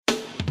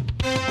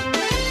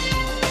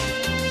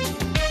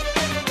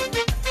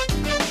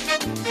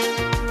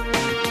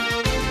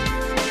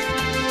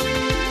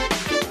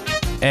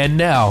And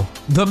now,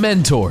 The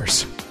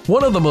Mentors,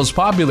 one of the most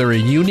popular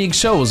and unique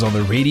shows on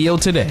the radio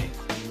today.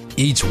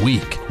 Each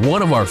week,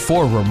 one of our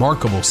 4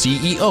 remarkable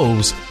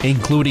CEOs,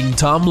 including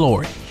Tom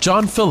Laurie,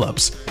 John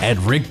Phillips, and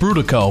Rick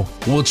Brudico,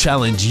 will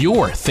challenge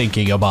your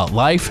thinking about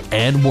life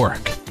and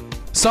work.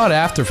 Sought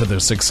after for their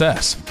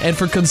success and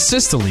for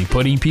consistently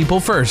putting people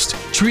first,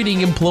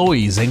 treating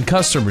employees and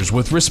customers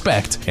with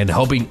respect, and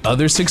helping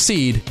others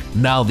succeed,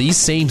 now these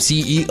same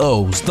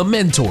CEOs, the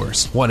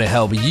mentors, want to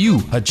help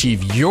you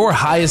achieve your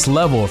highest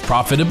level of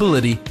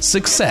profitability,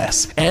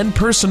 success, and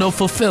personal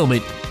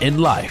fulfillment in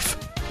life,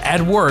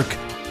 at work,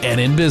 and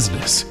in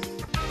business.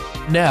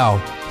 Now,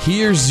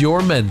 here's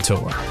your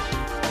mentor.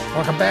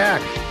 Welcome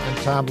back. I'm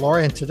Tom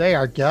Laurie, and today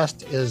our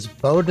guest is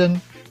Bowdoin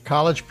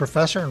College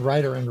professor and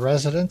writer in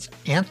residence,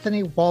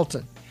 Anthony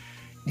Walton.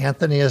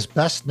 Anthony is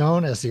best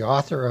known as the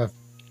author of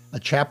a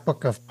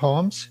chapbook of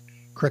poems,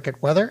 Cricket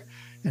Weather,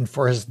 and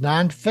for his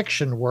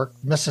nonfiction work,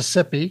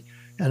 Mississippi,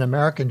 An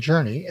American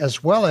Journey,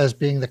 as well as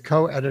being the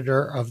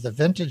co-editor of the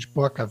vintage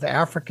book of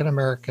African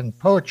American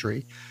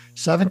poetry,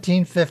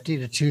 1750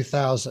 to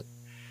 2000.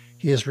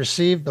 He has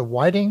received the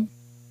Whiting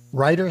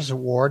Writers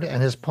Award,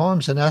 and his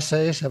poems and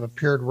essays have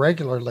appeared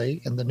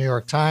regularly in the New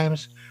York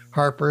Times,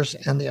 Harper's,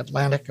 and The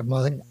Atlantic,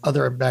 among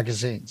other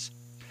magazines.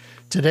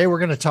 Today, we're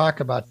going to talk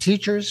about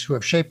teachers who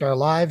have shaped our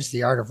lives,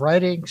 the art of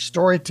writing,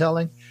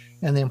 storytelling,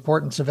 and the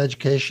importance of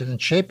education in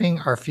shaping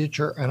our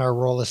future and our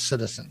role as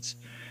citizens.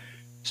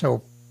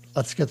 So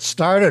let's get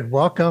started.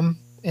 Welcome,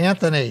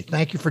 Anthony.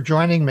 Thank you for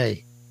joining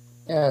me.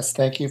 Yes,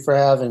 thank you for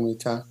having me,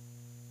 Tom.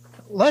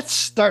 Let's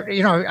start.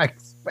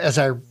 As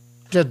I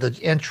did the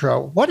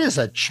intro, what is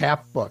a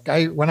chapbook?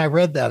 When I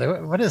read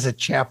that, what is a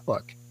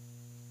chapbook?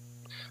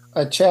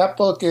 A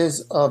chapbook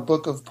is a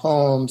book of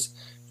poems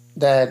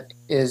that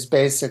is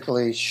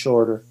basically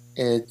shorter.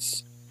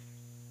 It's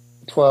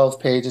 12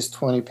 pages,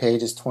 20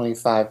 pages,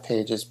 25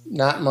 pages,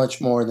 not much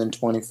more than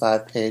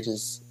 25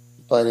 pages,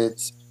 but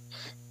it's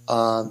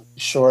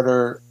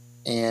shorter,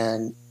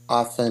 and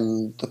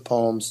often the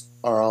poems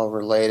are all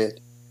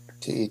related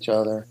to each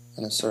other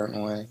in a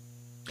certain way.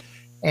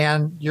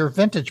 And your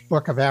vintage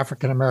book of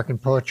African American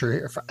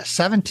poetry,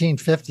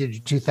 1750 to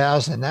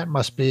 2000, that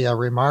must be a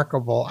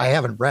remarkable, I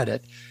haven't read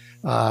it,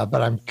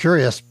 but I'm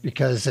curious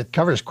because it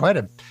covers quite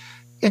an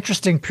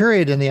interesting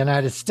period in the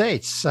United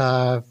States.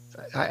 Maybe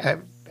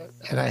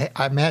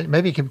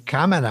you can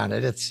comment on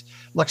it. It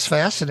looks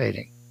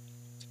fascinating.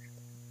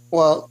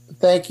 Well,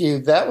 thank you.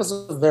 That was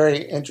a very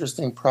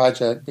interesting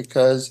project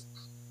because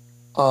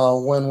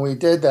when we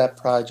did that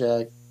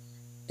project,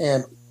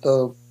 and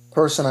the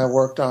person I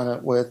worked on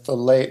it with, the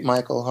late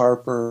Michael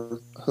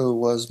Harper, who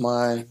was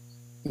my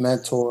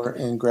mentor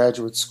in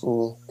graduate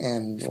school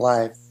and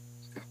life,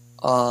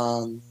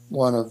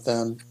 one of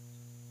them.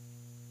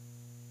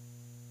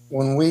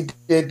 When we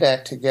did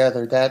that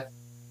together, that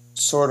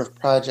sort of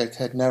project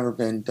had never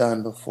been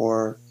done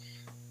before.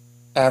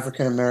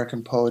 African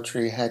American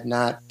poetry had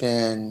not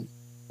been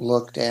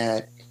looked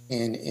at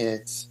in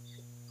its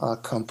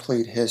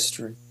complete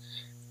history.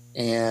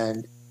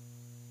 And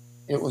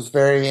it was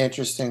very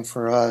interesting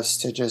for us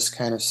to just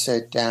kind of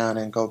sit down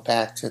and go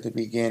back to the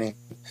beginning,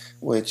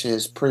 which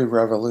is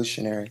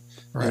pre-revolutionary.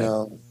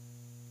 Right.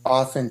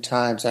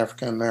 Oftentimes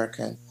African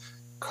American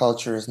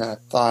culture is not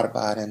thought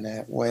about in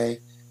that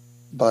way,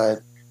 but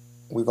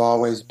we've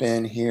always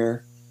been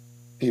here.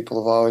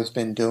 People have always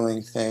been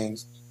doing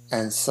things.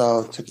 And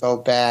so to go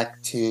back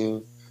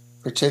to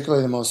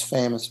particularly the most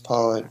famous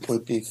poet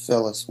would be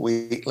Phyllis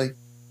Wheatley.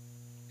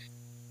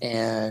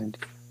 And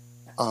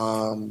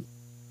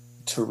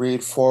to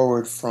read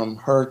forward from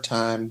her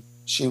time,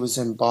 she was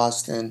in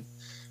Boston,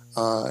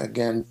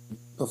 again,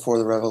 before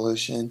the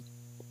revolution,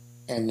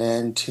 and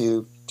then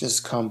to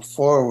just come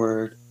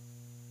forward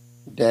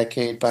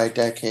decade by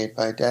decade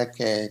by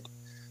decade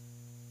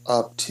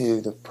up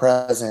to the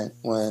present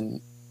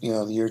when,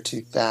 the year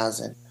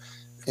 2000.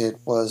 It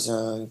was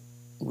a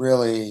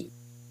really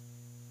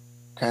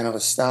kind of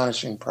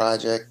astonishing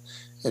project.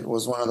 It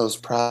was one of those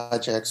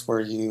projects where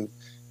you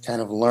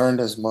kind of learned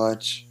as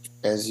much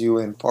as you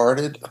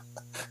imparted,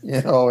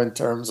 in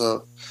terms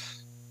of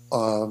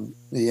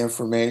the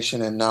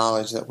information and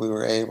knowledge that we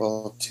were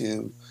able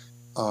to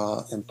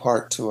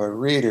impart to our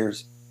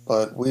readers,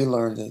 but we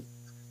learned an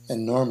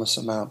enormous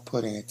amount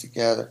putting it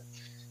together.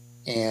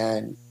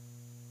 And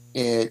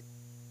this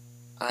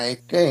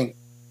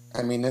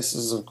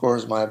is of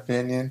course my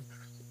opinion,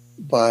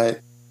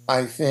 but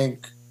I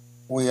think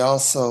we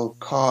also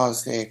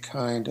caused a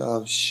kind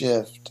of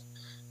shift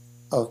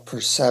of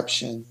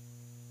perception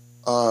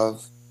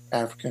of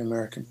African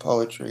American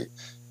poetry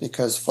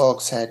because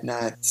folks had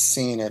not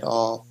seen it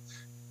all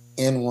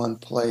in one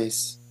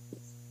place,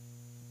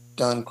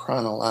 done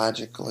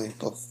chronologically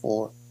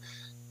before.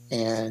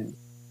 And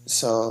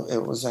so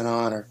it was an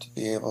honor to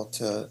be able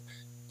to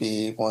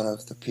be one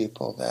of the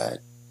people that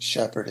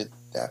shepherded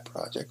that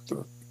project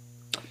through.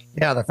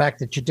 Yeah, the fact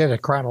that you did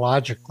it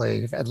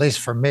chronologically, at least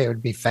for me, it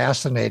would be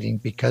fascinating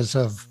because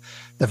of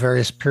the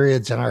various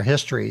periods in our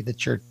history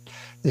that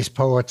these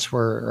poets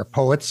were, or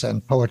poets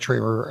and poetry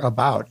were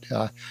about,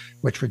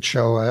 which would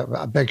show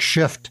a big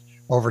shift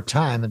over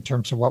time in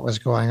terms of what was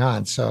going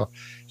on. So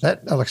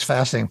that looks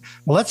fascinating.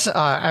 Well,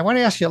 I want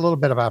to ask you a little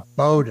bit about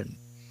Bowdoin.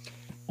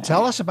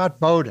 Tell us about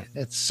Bowdoin.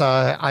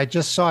 I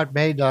just saw it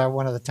made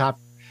one of the top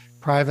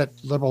private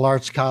liberal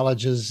arts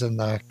colleges in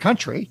the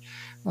country.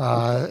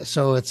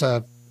 So it's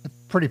a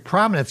pretty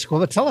prominent school.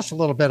 But tell us a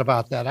little bit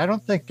about that. I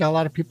don't think a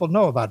lot of people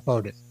know about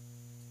Bowdoin.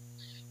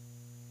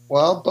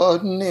 Well,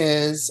 Bowdoin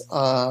is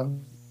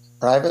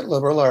private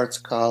liberal arts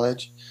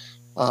college.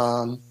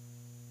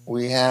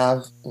 We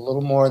have a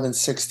little more than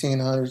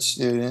 1,600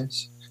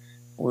 students.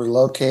 We're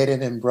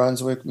located in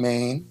Brunswick,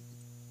 Maine,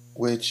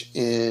 which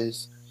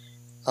is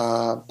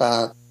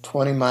about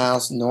 20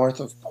 miles north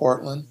of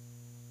Portland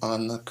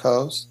on the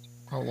coast.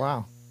 Oh,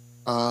 wow.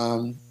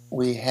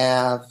 We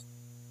have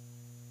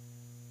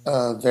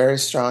very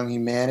strong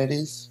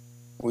humanities.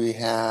 We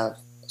have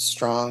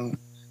strong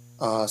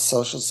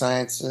social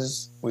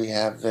sciences. We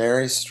have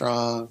very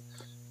strong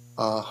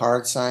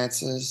hard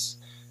sciences.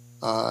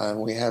 And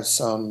we have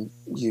some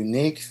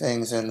unique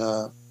things in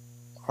the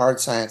hard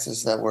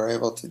sciences that we're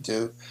able to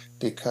do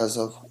because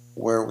of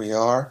where we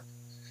are,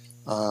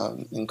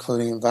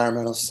 including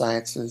environmental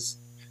sciences,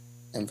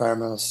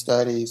 environmental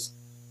studies.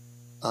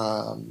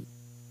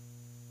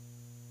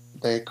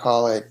 They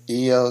call it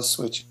EOS,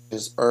 which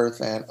is Earth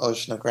and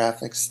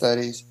Oceanographic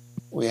Studies.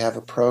 We have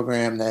a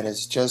program that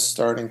is just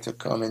starting to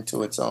come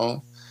into its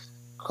own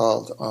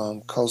called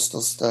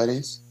Coastal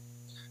Studies,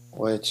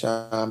 which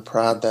I'm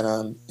proud that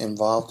I'm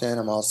involved in.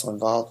 I'm also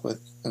involved with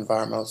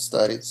environmental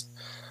studies.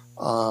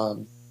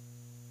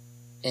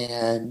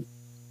 And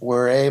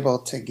we're able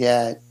to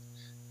get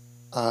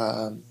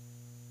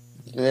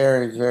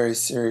very, very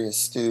serious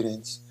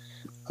students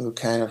who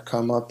kind of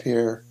come up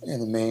here in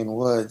the Maine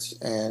woods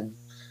and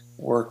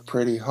work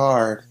pretty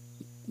hard,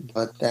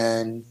 but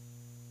then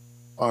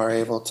are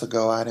able to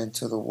go out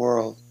into the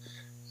world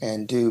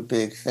and do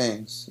big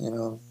things. You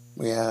know,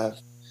 we have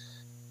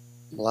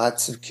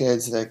lots of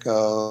kids that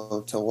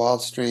go to Wall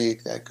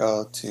Street, that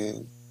go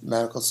to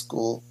medical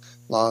school,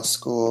 law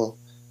school.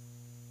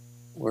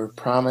 We're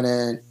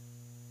prominent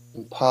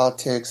in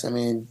politics. I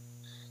mean,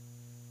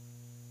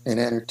 in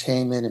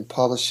entertainment and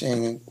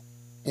publishing.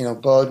 You know,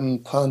 Bowdoin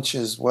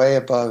punches way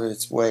above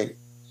its weight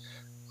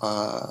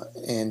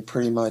in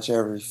pretty much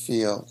every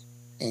field.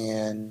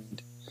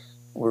 And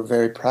we're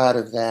very proud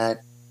of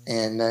that.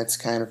 And that's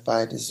kind of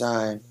by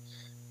design.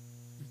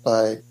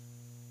 But,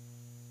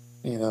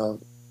 you know,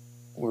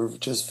 we're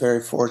just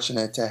very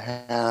fortunate to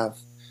have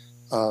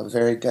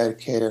very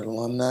dedicated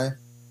alumni.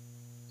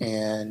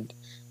 And,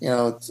 you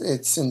know,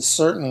 it's in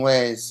some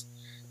ways,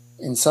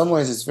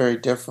 it's very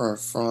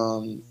different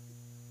from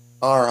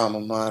our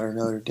alma mater,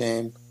 Notre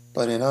Dame,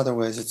 but in other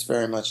ways, it's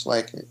very much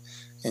like it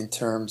in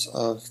terms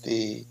of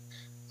the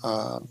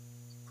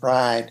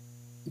pride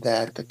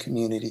that the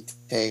community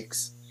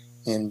takes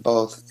in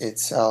both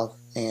itself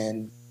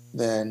and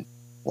then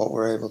what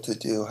we're able to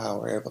do, how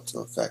we're able to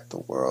affect the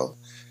world.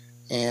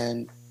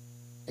 And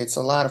it's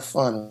a lot of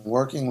fun.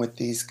 Working with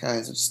these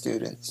kinds of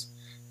students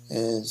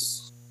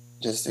is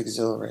just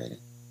exhilarating.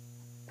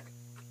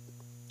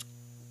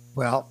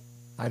 Well,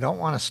 I don't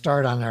want to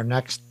start on our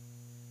next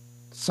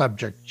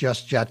subject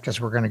just yet because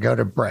we're going to go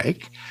to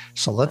break.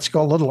 So let's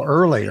go a little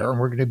earlier, and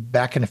we're going to be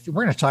back we're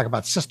going to talk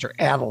about Sister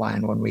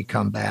Adeline when we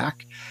come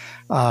back.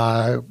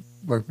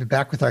 We'll be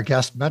back with our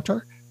guest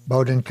mentor,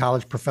 Bowdoin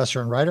College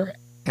professor and writer,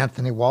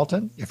 Anthony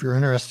Walton. If you're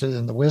interested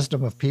in the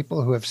wisdom of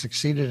people who have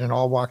succeeded in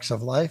all walks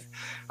of life,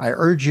 I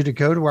urge you to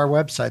go to our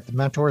website,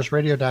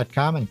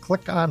 thementorsradio.com, and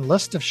click on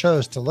list of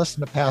shows to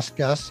listen to past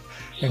guests,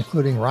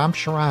 including Ram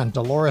Charan,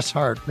 Dolores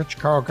Hart, Rich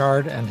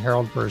Karlgaard, and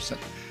Harold Burson.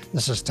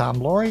 This is Tom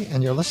Laurie,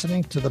 and you're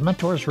listening to The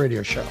Mentors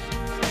Radio Show.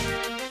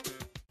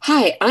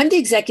 Hi, I'm the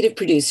executive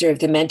producer of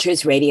The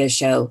Mentors Radio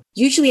Show.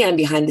 Usually I'm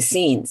behind the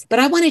scenes, but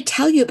I want to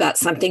tell you about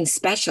something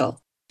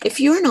special. If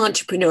you're an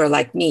entrepreneur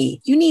like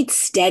me, you need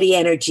steady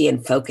energy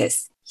and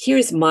focus.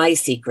 Here's my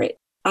secret.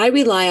 I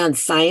rely on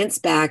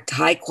science-backed,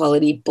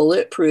 high-quality,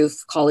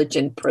 bulletproof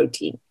collagen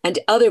protein and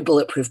other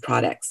bulletproof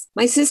products.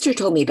 My sister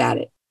told me about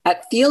it.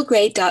 At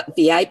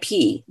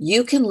feelgreat.vip,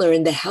 you can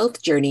learn the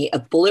health journey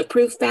of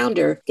Bulletproof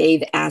founder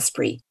Dave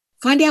Asprey.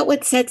 Find out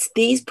what sets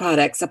these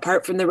products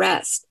apart from the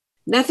rest.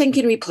 Nothing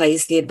can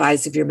replace the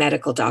advice of your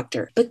medical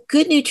doctor, but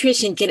good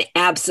nutrition can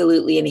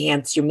absolutely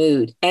enhance your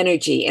mood,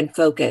 energy, and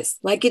focus,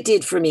 like it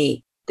did for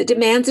me. The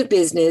demands of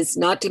business,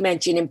 not to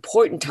mention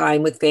important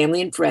time with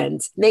family and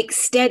friends, make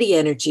steady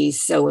energy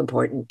so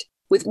important.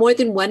 With more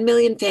than 1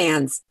 million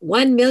fans,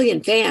 I'm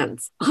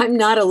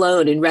not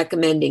alone in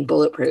recommending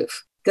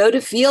Bulletproof. Go to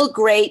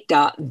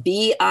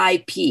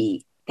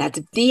feelgreat.vip. That's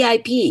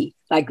VIP,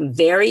 like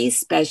very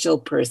special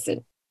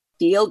person.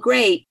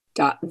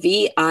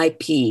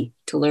 Feelgreat.vip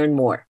to learn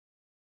more.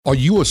 Are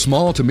you a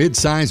small to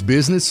mid-sized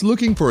business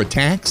looking for a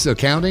tax,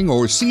 accounting,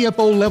 or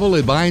CFO level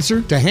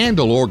advisor to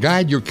handle or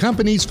guide your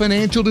company's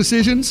financial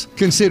decisions?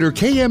 Consider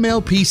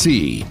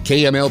KMLPC.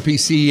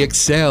 KMLPC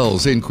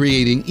excels in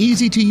creating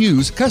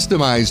easy-to-use,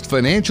 customized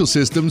financial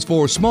systems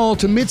for small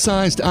to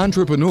mid-sized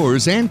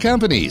entrepreneurs and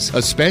companies,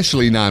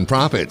 especially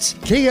nonprofits.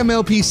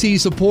 KMLPC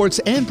supports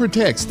and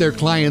protects their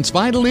clients'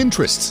 vital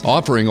interests,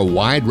 offering a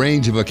wide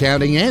range of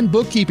accounting and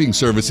bookkeeping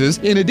services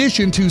in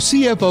addition to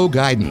CFO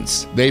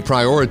guidance. They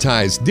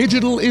prioritize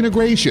digital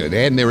integration,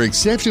 and their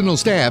exceptional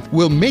staff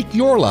will make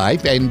your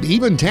life and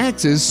even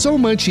taxes so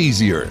much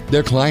easier.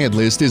 Their client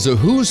list is a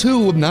who's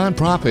who of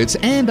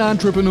nonprofits and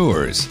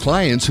entrepreneurs,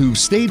 clients who've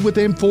stayed with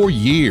them for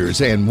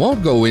years and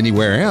won't go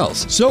anywhere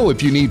else. So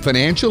if you need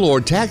financial or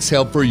tax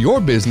help for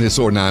your business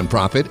or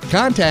nonprofit,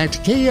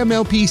 contact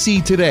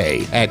KMLPC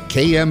today at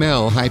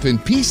kml-pc.com.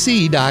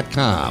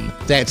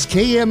 That's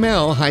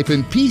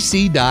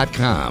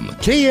kml-pc.com.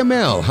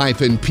 kml-pc.com,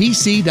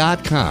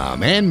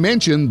 and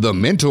mention The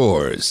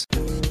Mentors.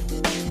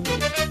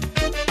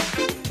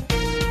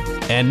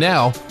 And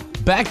now,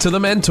 back to The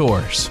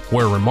Mentors,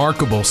 where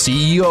remarkable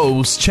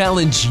CEOs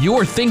challenge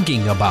your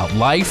thinking about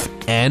life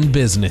and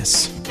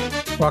business.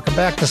 Welcome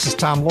back. This is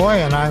Tom Loy,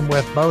 and I'm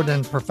with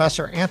Bowdoin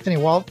Professor Anthony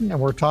Walton, and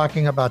we're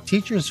talking about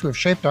teachers who have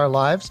shaped our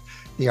lives,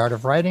 the art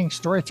of writing,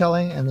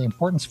 storytelling, and the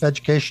importance of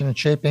education in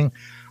shaping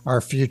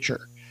our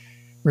future.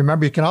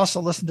 Remember, you can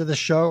also listen to this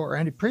show or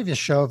any previous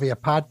show via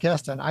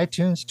podcast on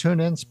iTunes,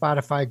 TuneIn,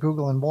 Spotify,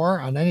 Google, and more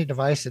on any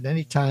device at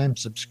any time.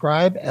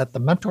 Subscribe at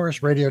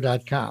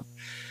thementorsradio.com.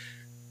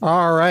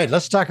 All right,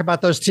 let's talk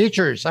about those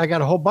teachers. I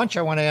got a whole bunch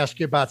I want to ask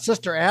you about.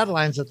 Sister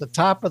Adeline's at the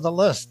top of the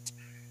list.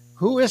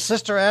 Who is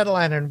Sister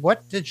Adeline, and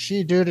what did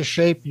she do to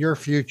shape your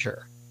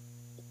future?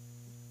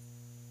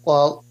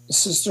 Well,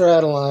 Sister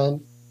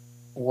Adeline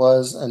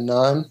was a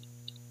nun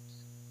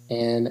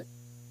and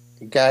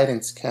a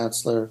guidance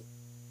counselor.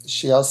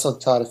 She also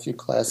taught a few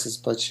classes,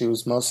 but she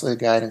was mostly a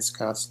guidance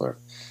counselor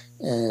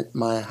at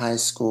my high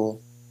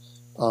school,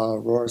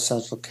 Aurora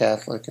Central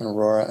Catholic in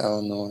Aurora,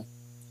 Illinois.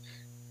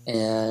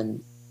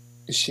 And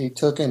she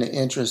took an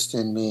interest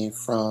in me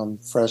from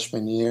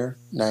freshman year,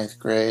 9th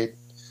grade.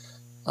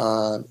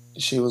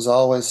 She was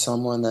always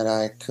someone that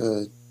I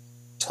could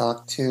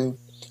talk to,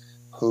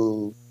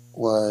 who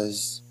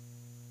was,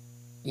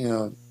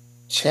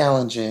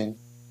 challenging,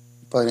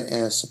 but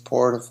in a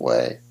supportive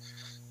way.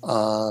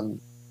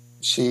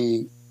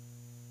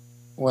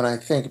 When I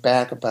think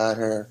back about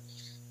her,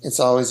 it's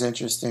always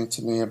interesting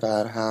to me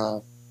about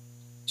how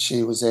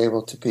she was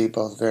able to be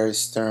both very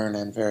stern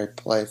and very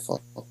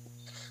playful.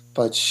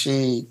 But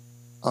she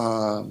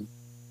had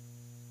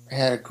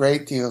a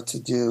great deal to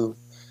do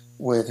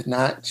with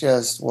not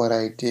just what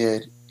I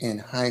did in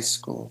high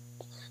school,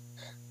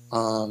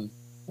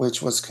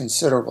 which was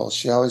considerable.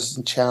 She always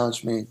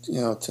challenged me,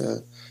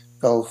 to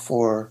go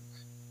for,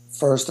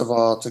 first of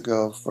all, to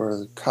go for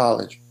the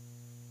college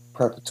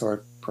preparatory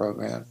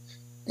program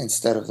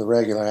instead of the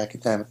regular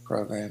academic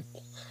program,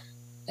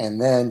 and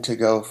then to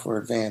go for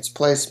advanced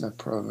placement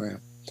program.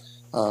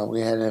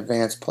 We had an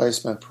advanced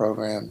placement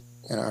program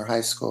in our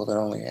high school that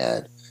only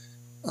had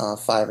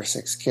 5 or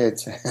 6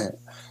 kids in it,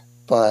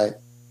 but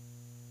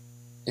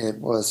it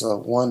was a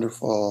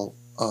wonderful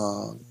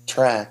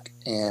track,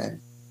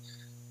 and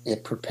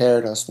it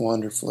prepared us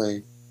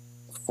wonderfully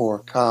for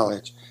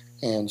college.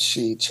 And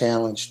she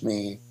challenged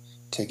me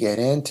to get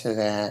into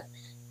that.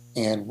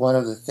 And one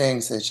of the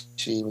things that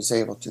she was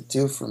able to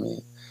do for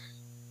me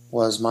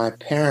was my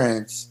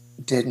parents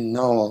didn't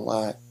know a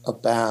lot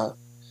about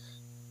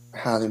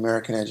how the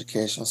American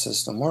educational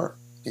system worked,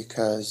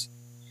 because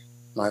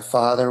my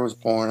father was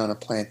born on a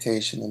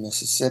plantation in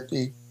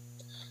Mississippi,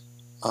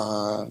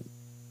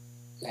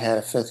 had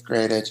a 5th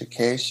grade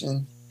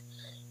education,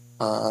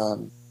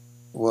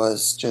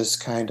 was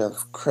just kind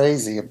of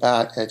crazy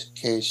about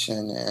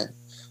education and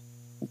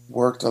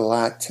worked a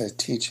lot to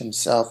teach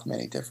himself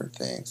many different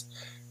things.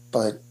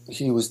 But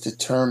he was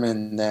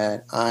determined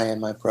that I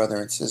and my brother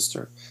and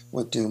sister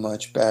would do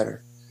much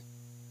better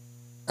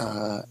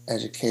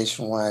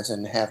education-wise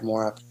and have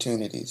more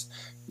opportunities.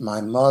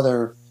 My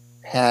mother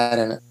had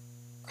a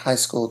high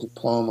school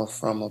diploma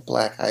from a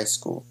black high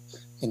school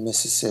in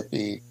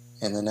Mississippi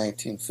in the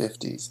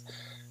 1950s.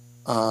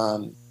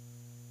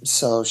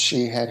 So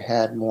she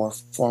had more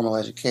formal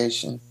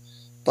education,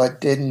 but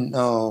didn't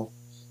know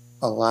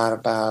a lot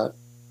about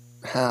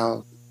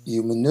how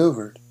you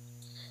maneuvered.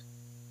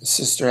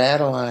 Sister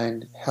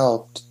Adeline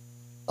helped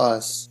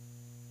us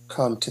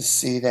come to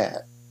see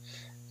that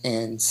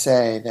and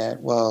say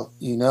that, well,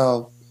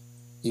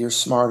 you're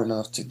smart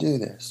enough to do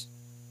this.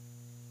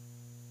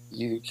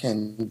 You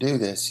can do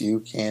this. You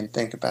can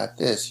think about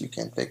this. You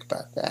can think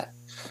about that.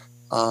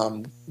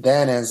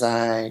 Then as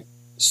I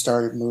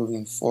started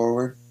moving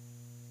forward,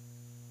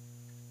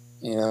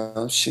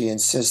 she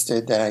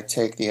insisted that I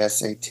take the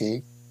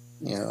SAT,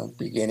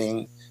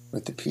 beginning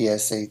with the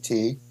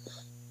PSAT.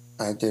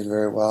 I did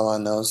very well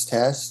on those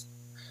tests.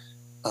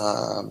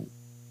 I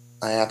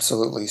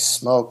absolutely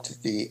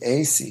smoked the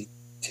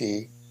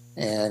ACT,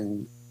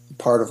 and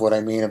part of what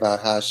I mean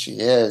about how she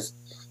is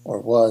or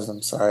was,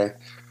 I'm sorry.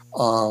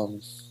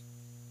 Um,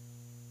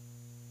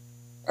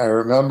 I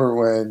remember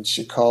when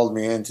she called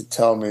me in to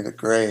tell me the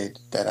grade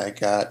that I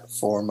got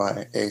for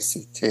my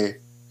ACT,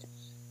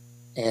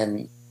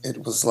 and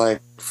it was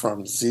like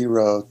from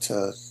 0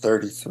 to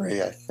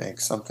 33, I think,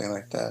 something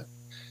like that.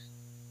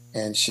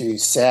 And she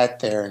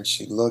sat there and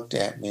she looked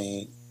at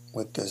me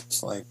with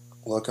this like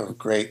look of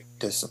great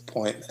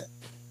disappointment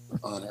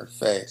on her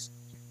face.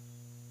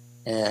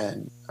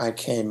 And I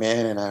came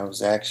in and I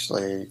was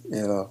actually,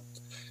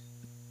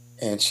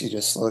 and she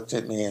just looked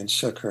at me and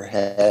shook her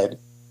head,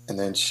 and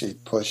then she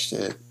pushed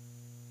it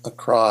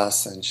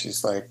across and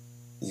she's like,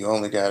 "You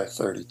only got a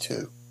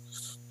 32."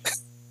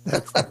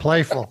 That's the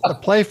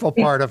playful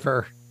part of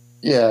her.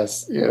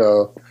 Yes,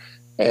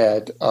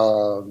 and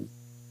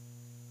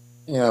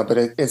but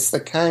it's the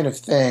kind of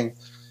thing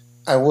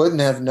I wouldn't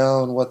have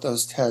known what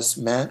those tests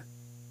meant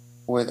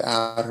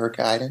without her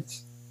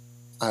guidance.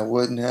 I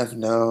wouldn't have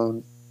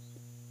known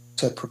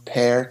to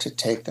prepare to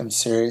take them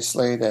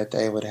seriously, that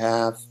they would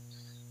have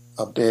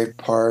a big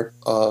part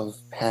of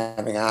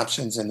having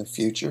options in the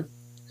future.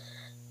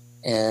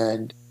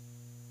 And,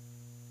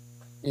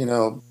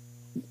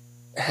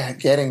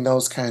 getting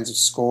those kinds of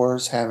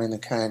scores, having the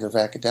kind of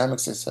academic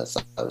success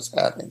I was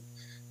having,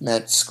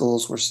 meant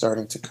schools were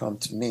starting to come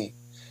to me.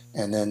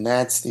 And then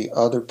that's the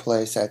other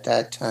place at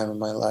that time in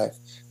my life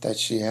that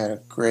she had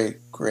a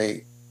great,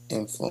 great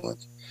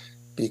influence,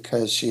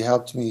 because she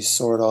helped me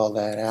sort all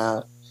that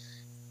out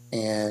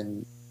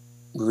and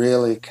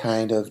really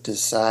kind of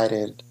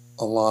decided,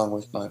 along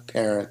with my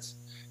parents,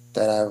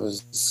 that I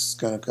was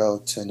going to go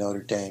to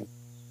Notre Dame,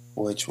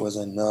 which was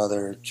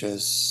another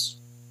just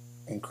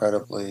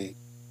incredibly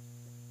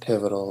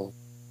pivotal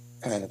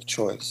kind of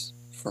choice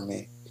for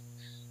me.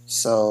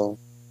 So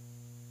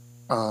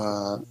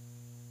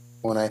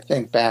when I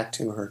think back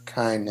to her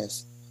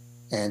kindness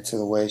and to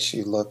the way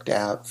she looked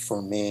out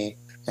for me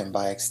and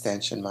by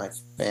extension my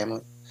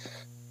family,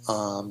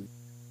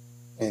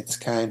 it's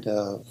kind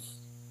of,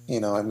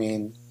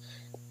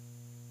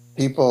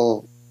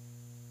 people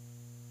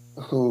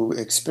who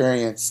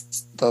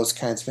experience those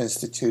kinds of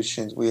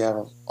institutions,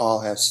 all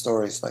have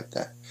stories like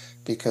that,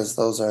 because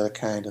those are the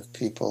kind of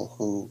people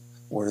who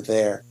were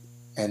there,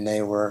 and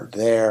they were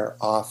there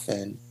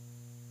often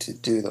to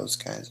do those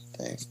kinds of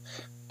things.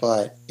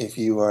 But if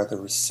you are the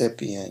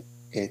recipient,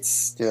 it's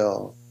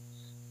still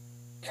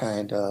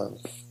kind of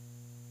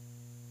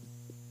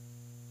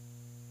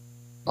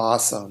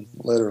awesome,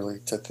 literally,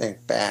 to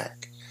think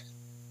back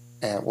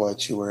at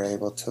what you were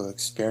able to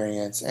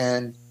experience.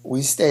 And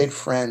we stayed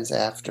friends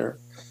after.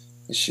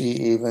 She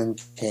even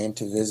came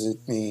to visit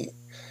me,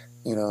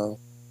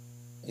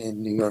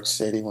 in New York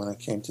City. When I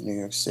came to New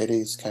York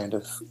City, it's kind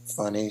of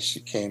funny.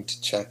 She came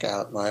to check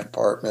out my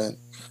apartment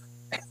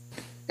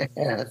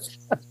and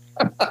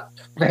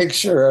make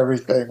sure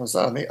everything was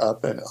on the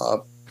up and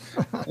up.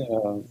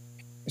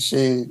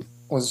 She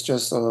was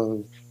just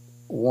a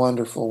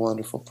wonderful,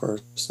 wonderful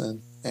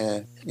person,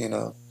 and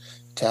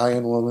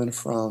Italian woman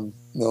from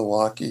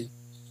Milwaukee,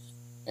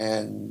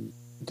 and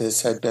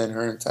this had been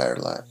her entire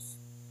life.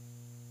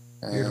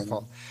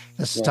 Beautiful.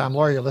 This is Tom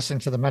Lohr. You're listening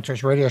to the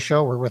Mentors Radio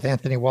Show. We're with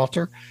Anthony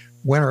Walton,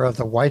 winner of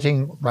the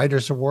Whiting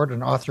Writers Award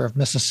and author of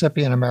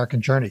Mississippi: An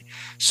American Journey.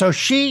 So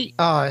she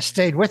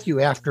stayed with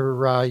you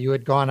after you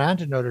had gone on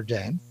to Notre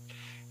Dame.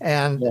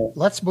 And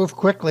let's move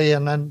quickly,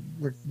 and then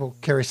we'll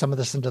carry some of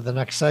this into the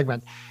next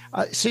segment.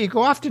 So you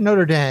go off to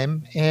Notre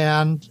Dame,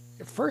 and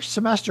first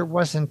semester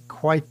wasn't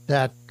quite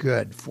that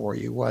good for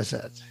you, was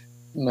it?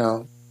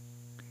 No.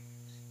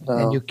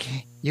 And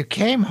you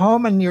came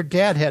home, and your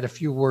dad had a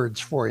few words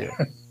for you.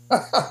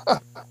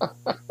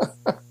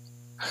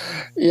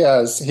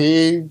 Yes,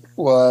 he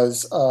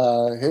was.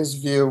 His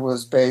view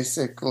was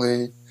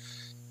basically,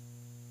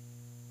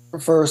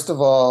 first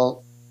of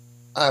all,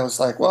 I was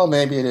like, well,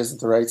 maybe it isn't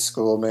the right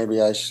school.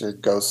 Maybe I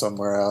should go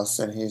somewhere else.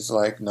 And he's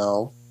like,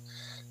 no.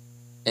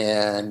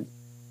 And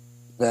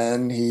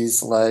then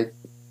he's like,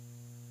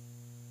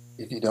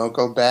 if you don't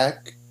go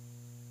back,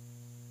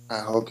 I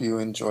hope you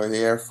enjoy the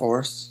Air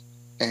Force.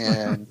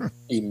 And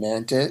he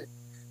meant it.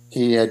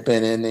 He had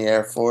been in the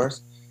Air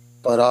Force.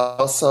 But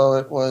also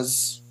it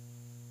was,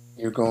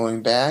 you're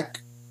going back.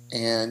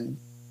 And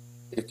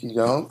if you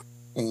don't,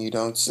 and you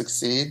don't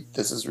succeed,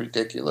 this is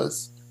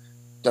ridiculous.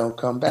 Don't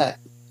come back.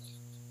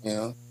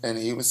 And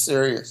he was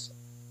serious.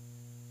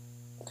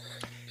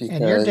 And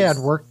your dad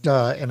worked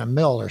in a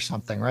mill or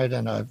something, right?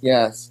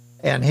 Yes.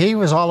 And he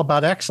was all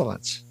about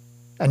excellence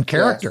and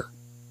character.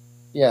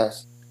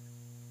 Yes.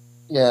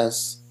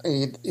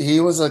 He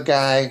was a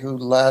guy who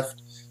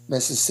left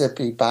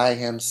Mississippi by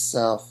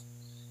himself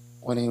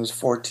when he was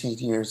 14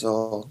 years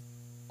old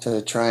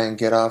to try and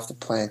get off the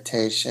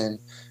plantation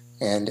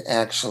and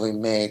actually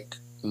make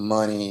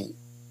money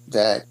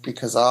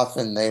because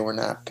often they were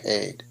not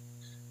paid.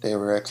 They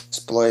were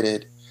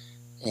exploited,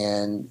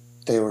 and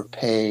they were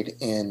paid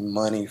in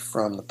money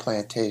from the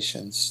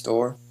plantation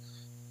store.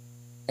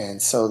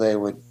 And so they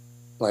would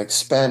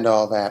spend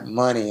all that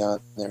money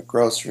on their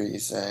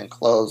groceries and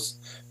clothes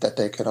that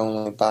they could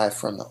only buy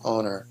from the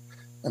owner.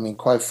 I mean,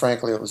 quite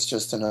frankly, it was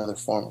just another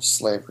form of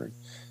slavery.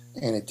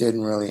 And it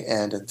didn't really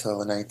end until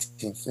the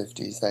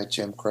 1950s, that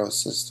Jim Crow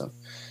system.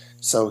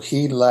 So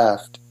he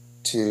left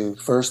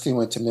first he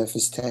went to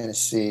Memphis,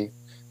 Tennessee,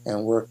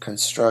 and worked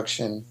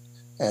construction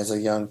as a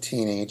young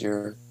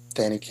teenager.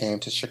 Then he came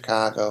to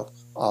Chicago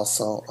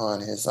also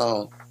on his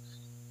own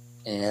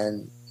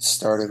and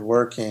started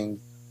working.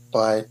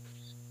 But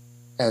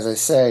as I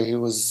say, he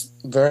was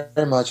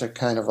very much a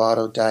kind of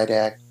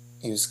autodidact.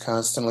 He was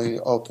constantly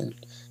open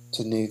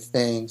to new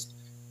things.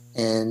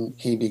 And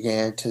he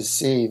began to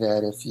see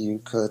that if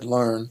you could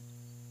learn,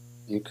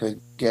 you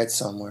could get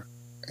somewhere.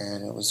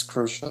 And it was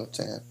crucial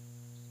to him.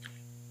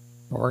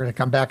 Well, we're going to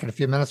come back in a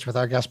few minutes with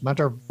our guest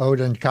mentor,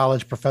 Bowdoin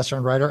College professor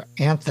and writer,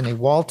 Anthony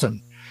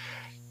Walton.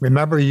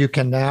 Remember, you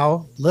can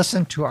now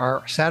listen to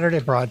our Saturday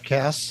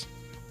broadcasts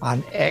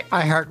on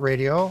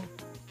iHeartRadio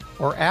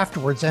or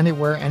afterwards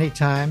anywhere,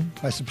 anytime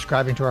by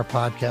subscribing to our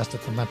podcast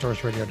at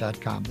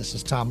thementorsradio.com. This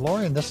is Tom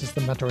Laurie, and this is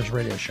The Mentors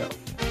Radio Show.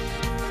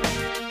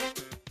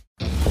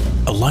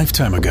 A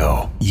lifetime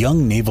ago,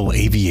 young naval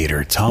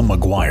aviator Tom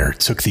McGuire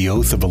took the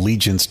oath of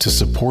allegiance to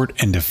support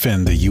and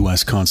defend the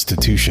U.S.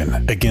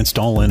 Constitution against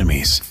all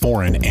enemies,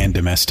 foreign and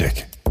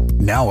domestic.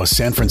 Now a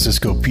San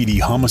Francisco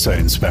PD homicide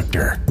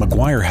inspector,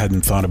 McGuire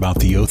hadn't thought about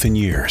the oath in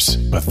years,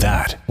 but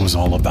that was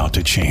all about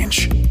to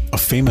change. A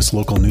famous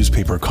local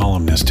newspaper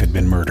columnist had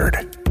been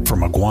murdered. For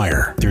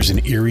McGuire, there's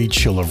an eerie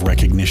chill of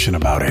recognition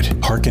about it,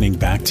 hearkening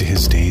back to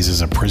his days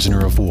as a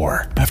prisoner of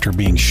war after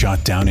being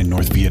shot down in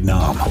North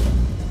Vietnam.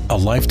 A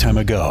lifetime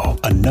ago,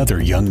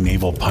 another young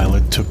naval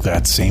pilot took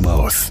that same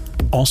oath.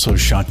 Also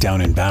shot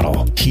down in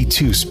battle, he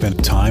too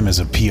spent time as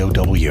a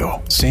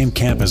POW, same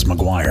camp as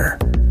McGuire.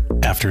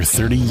 After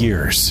 30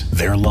 years,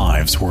 their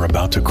lives were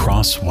about to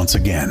cross once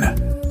again.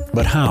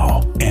 But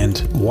how and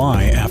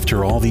why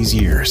after all these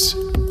years?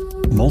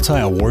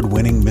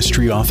 Multi-award-winning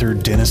mystery author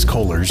Dennis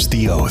Kohler's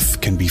The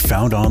Oath can be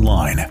found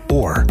online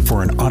or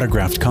for an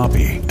autographed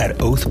copy at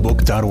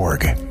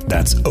oathbook.org.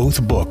 That's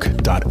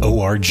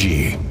oathbook.org.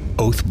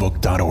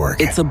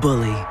 oathbook.org. It's a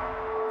bully,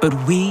 but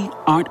we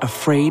aren't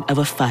afraid of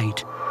a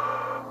fight.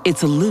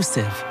 It's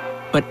elusive,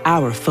 but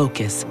our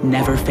focus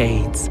never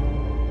fades.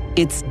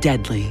 It's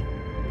deadly,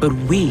 but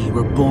we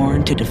were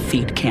born to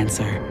defeat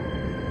cancer.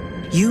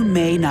 You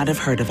may not have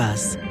heard of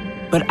us,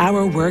 but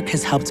our work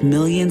has helped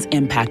millions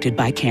impacted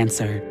by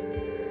cancer.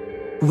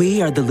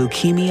 We are the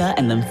Leukemia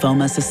and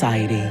Lymphoma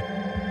Society.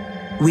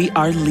 We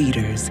are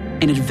leaders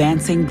in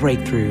advancing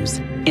breakthroughs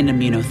in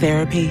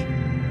immunotherapy,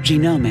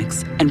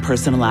 genomics, and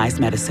personalized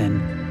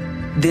medicine.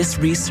 This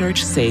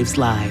research saves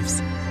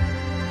lives.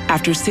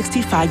 After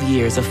 65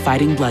 years of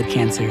fighting blood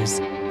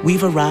cancers,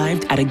 we've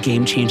arrived at a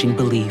game-changing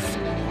belief.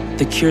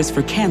 The cures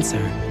for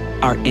cancer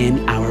are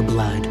in our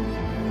blood.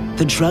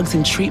 The drugs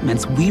and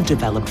treatments we've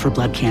developed for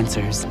blood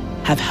cancers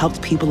have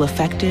helped people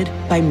affected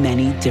by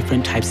many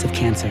different types of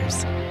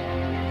cancers.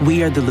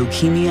 We are the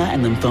Leukemia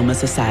and Lymphoma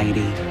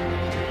Society.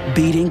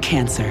 Beating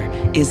cancer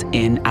is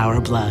in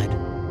our blood.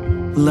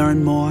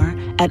 Learn more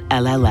at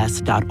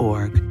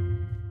lls.org.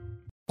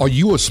 Are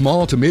you a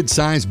small to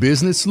mid-sized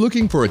business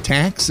looking for a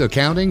tax,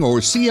 accounting, or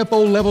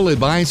CFO-level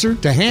advisor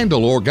to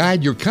handle or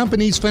guide your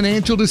company's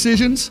financial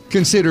decisions?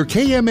 Consider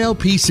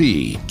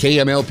KMLPC.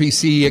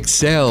 KMLPC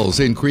excels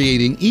in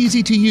creating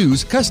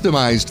easy-to-use,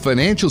 customized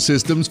financial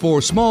systems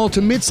for small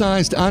to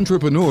mid-sized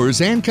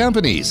entrepreneurs and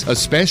companies,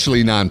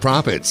 especially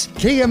nonprofits.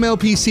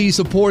 KMLPC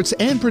supports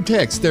and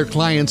protects their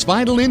clients'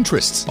 vital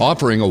interests,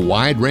 offering a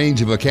wide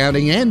range of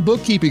accounting and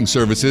bookkeeping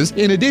services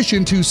in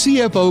addition to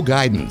CFO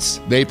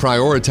guidance. They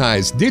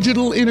prioritize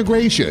digital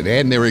integration,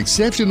 and their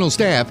exceptional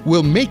staff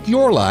will make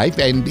your life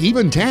and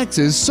even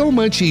taxes so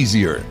much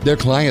easier. Their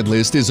client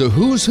list is a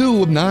who's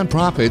who of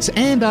nonprofits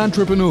and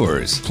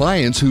entrepreneurs,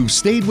 clients who've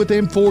stayed with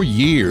them for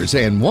years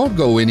and won't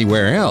go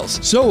anywhere else.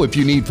 So if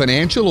you need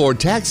financial or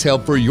tax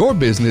help for your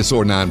business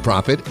or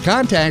nonprofit,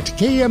 contact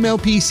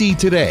KMLPC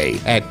today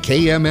at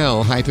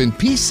kml-pc.com.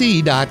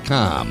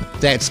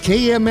 That's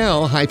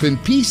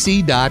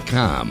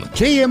kml-pc.com.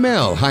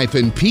 kml-pc.com,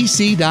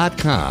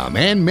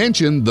 and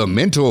mention The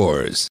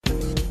Mentors.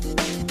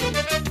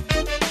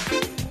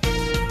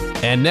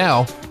 And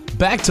now,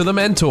 back to The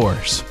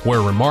Mentors,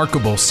 where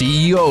remarkable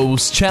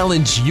CEOs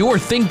challenge your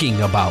thinking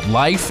about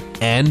life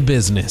and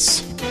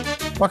business.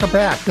 Welcome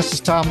back. This is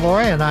Tom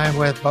Laurie, and I'm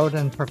with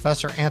Bowdoin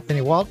Professor Anthony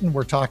Walton.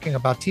 We're talking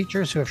about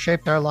teachers who have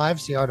shaped our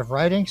lives, the art of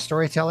writing,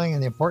 storytelling,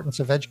 and the importance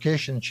of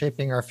education in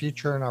shaping our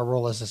future and our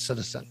role as a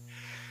citizen.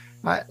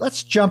 All right,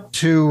 let's jump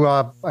to,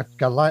 I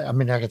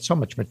got so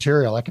much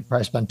material. I could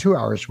probably spend 2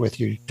 hours with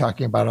you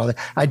talking about all that.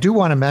 I do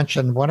want to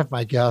mention one of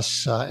my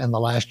guests in the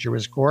last year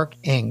was Gork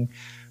Ng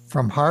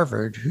from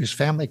Harvard, whose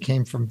family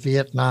came from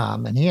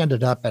Vietnam, and he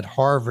ended up at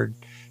Harvard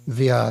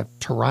via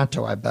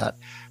Toronto, I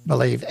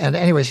believe. And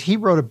anyways, he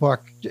wrote a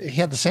book. He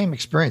had the same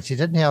experience. He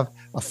didn't have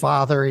a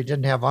father. He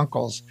didn't have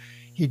uncles.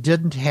 He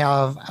didn't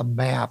have a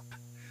map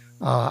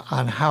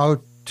on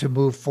how to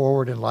move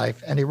forward in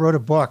life. And he wrote a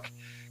book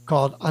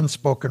called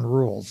Unspoken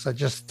Rules. I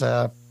just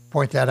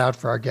point that out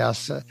for our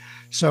guests.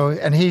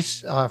 And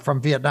he's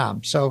from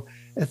Vietnam. So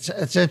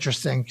it's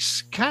interesting.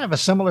 It's kind of a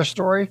similar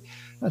story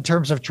in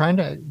terms of trying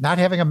to not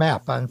having a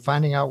map on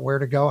finding out where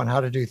to go and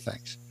how to do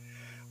things.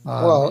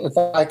 Well, if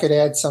I could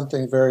add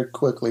something very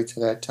quickly to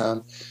that,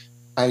 Tom,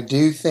 I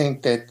do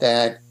think that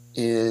that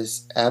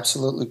is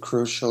absolutely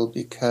crucial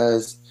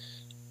because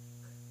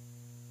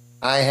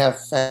I have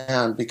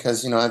found,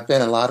 because, I've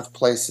been a lot of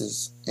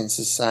places in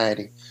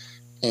society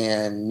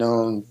and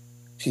known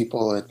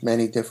people at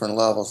many different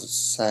levels of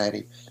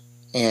society.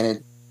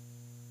 And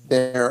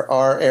there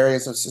are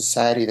areas of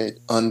society that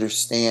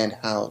understand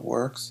how it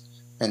works,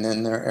 and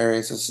then there are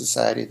areas of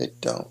society that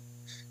don't.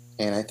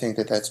 And I think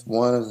that that's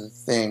one of the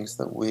things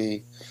that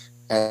we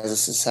as a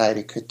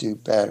society could do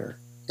better,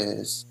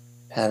 is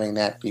having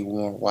that be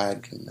more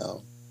widely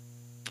known.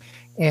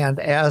 And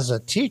as a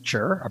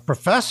teacher, a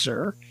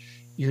professor,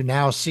 you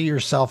now see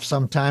yourself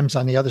sometimes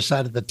on the other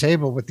side of the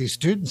table with these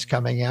students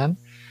coming in.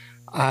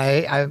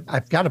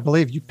 I've got to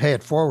believe you pay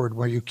it forward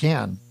where you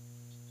can.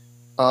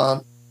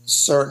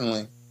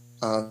 Certainly,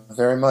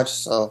 very much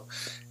so.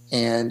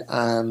 And,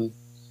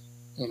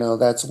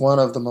 that's one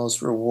of the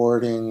most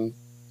rewarding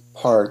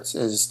parts,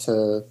 is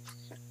to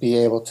be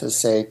able to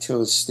say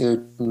to a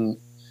student,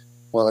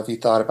 well, have you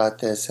thought about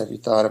this? Have you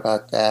thought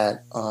about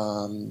that?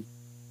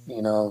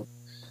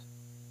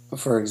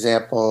 For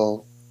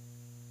example,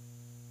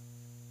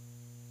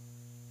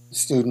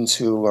 students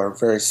who are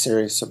very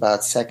serious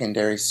about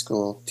secondary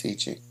school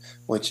teaching,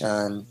 which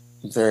I'm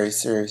very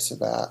serious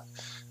about,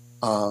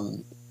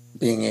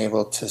 being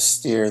able to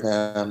steer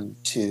them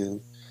to,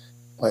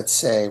 let's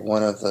say,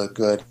 one of the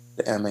good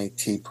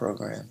MAT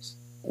programs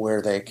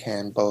where they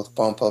can both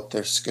bump up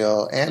their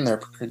skill and their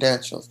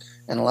credentials.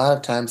 And a lot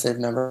of times they've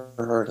never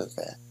heard of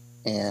that.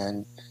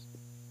 And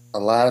a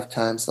lot of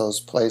times those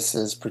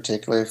places,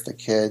 particularly if the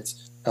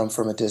kids come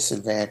from a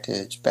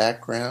disadvantaged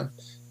background,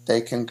 they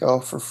can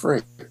go for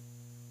free.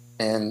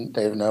 And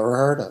they've never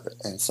heard of it.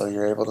 And so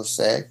you're able to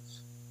say,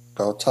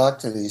 go talk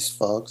to these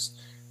folks.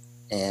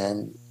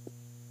 And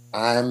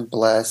I'm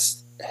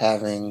blessed,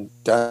 having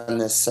done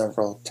this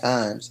several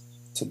times,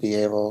 to be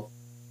able,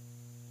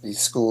 these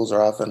schools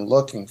are often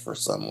looking for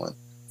someone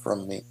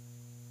from me.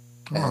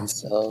 Oh. And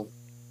so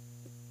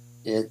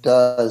it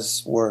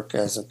does work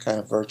as a kind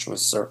of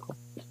virtuous circle.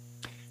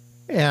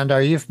 And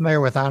are you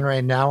familiar with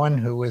Henri Nouwen,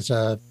 who was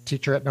a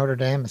teacher at Notre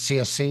Dame,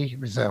 CSC? He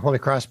was a Holy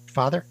Cross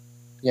father.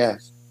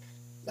 Yes.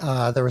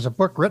 There was a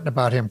book written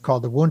about him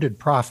called The Wounded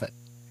Prophet.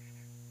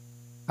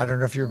 I don't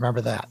know if you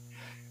remember that.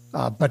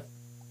 But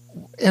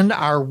in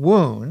our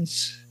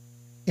wounds,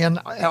 in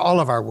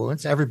all of our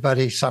wounds,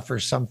 everybody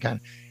suffers some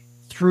kind.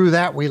 Through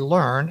that, we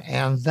learn,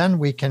 and then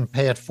we can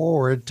pay it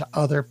forward to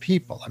other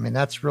people. I mean,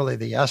 that's really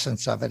the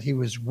essence of it. He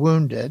was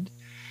wounded,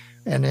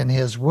 and in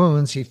his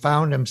wounds, he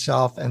found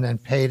himself and then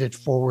paid it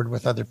forward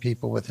with other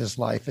people with his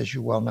life. As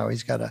you well know,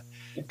 he's got a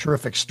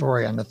terrific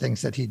story on the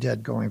things that he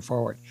did going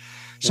forward.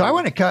 So I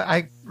want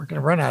to we're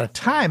going to run out of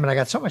time, and I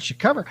got so much to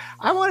cover.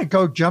 I want to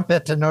go jump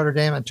into Notre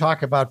Dame and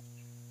talk about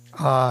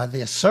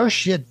the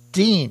Associate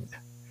Dean,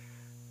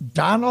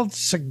 Donald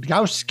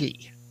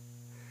Sagowski,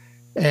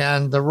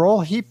 and the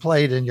role he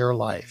played in your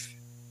life.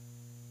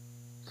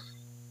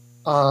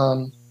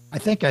 I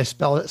think I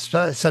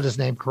said his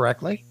name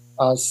correctly.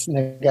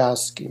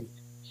 Snagowski.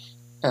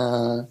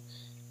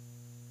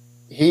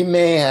 He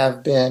may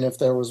have been, if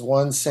there was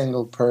one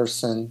single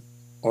person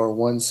or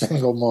one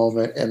single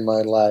moment in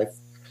my life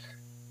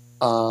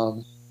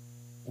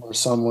where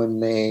someone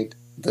made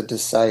the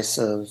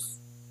decisive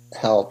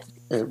help,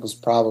 it was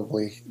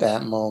probably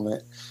that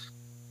moment.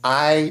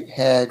 I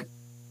had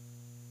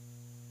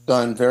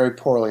done very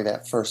poorly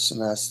that first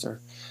semester.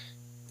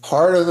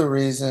 Part of the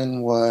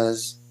reason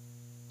was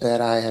that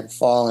I had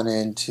fallen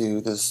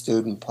into the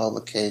student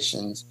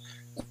publications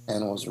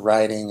and was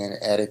writing and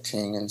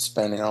editing and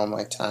spending all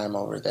my time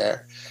over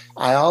there.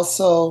 I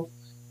also,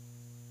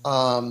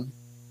 although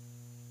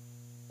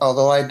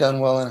I'd done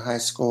well in high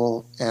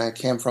school and I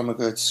came from a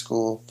good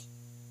school,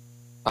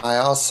 I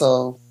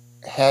also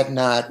had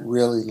not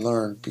really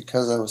learned,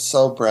 because I was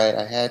so bright,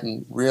 I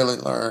hadn't really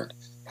learned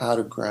how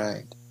to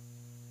grind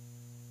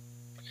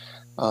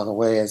the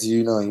way, as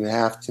you know, you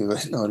have to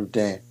at Notre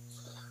Dame.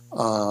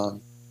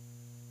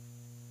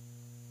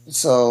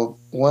 So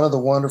one of the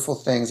wonderful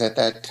things at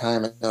that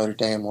time at Notre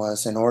Dame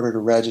was, in order to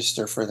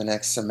register for the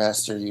next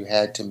semester, you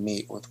had to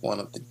meet with one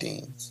of the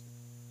deans.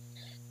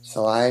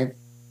 So I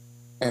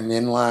am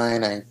in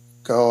line, I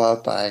go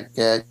up, I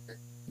get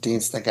Dean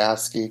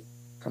Snagowski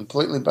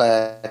completely by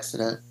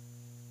accident,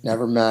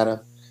 never met him.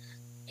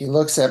 He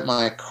looks at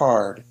my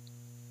card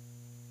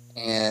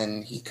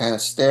and he kind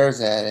of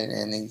stares at it,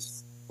 and he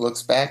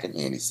looks back at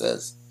me and he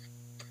says,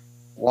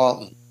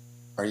 "Walton,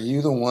 are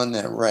you the one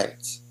that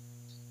writes?"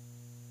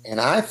 And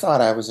I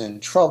thought I was in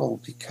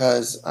trouble,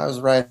 because I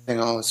was writing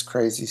all this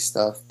crazy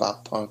stuff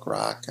about punk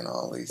rock and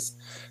all these,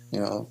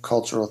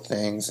 cultural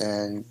things,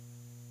 and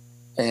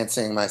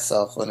fancying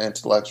myself an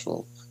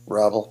intellectual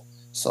rebel.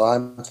 So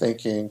I'm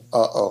thinking,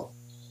 uh-oh.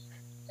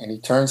 And he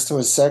turns to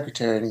his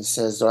secretary and he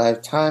says, "Do I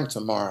have time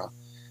tomorrow?"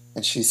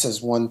 And she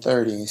says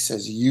 1:30. He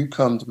says, "You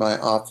come to my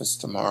office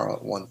tomorrow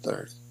at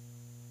 1:30.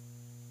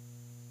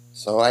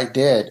 So I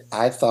did.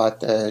 I thought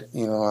that,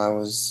 I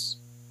was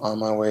on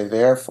my way to the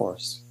Air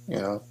Force,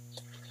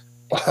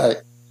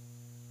 But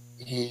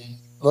he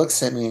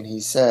looks at me and he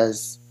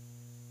says,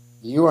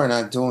 "You are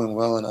not doing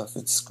well enough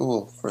at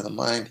school for the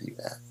mind you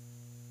have."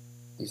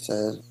 He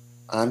said,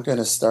 "I'm going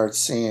to start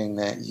seeing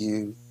that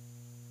you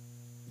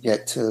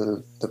get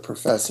to the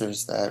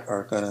professors that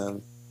are going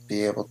to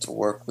be able to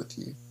work with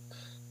you."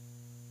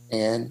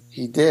 And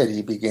he did.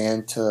 He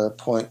began to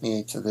point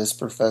me to this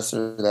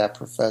professor, that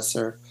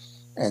professor,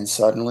 and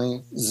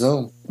suddenly,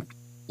 zoom,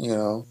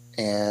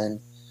 and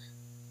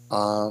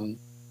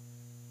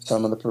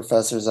some of the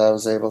professors I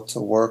was able to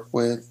work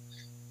with,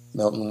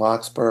 Milton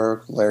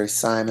Locksberg, Larry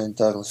Simon,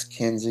 Douglas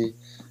Kinsey,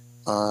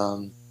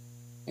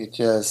 it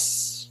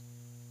just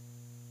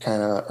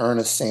kind of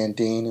Ernest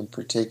Sandine in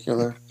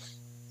particular,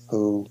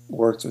 who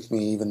worked with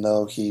me even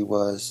though he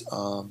was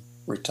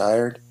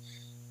retired.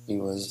 He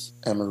was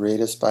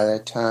emeritus by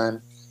that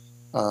time,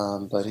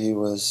 but he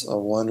was a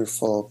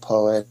wonderful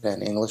poet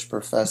and English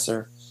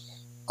professor,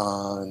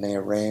 and they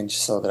arranged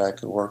so that I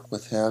could work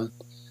with him.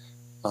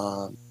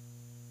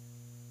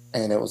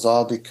 And it was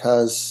all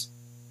because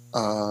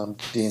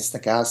Dean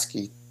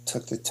Snagowski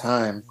took the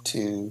time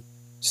to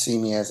see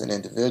me as an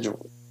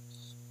individual,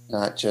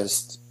 not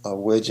just a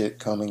widget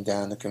coming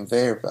down the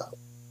conveyor belt.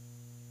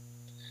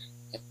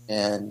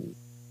 And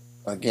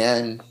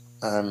again,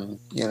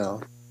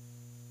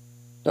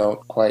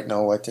 don't quite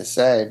know what to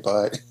say,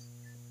 but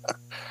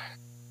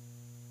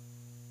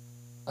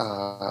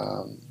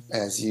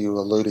as you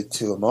alluded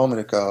to a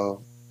moment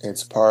ago,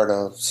 it's part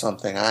of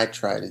something I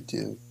try to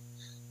do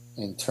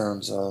in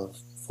terms of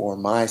for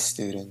my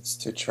students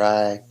to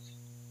try,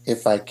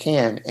 if I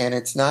can. And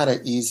it's not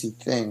an easy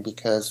thing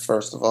because,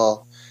 first of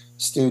all,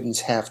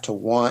 students have to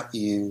want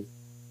you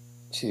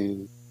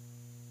to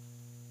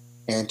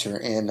enter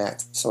in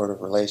that sort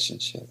of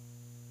relationship.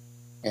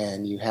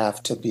 And you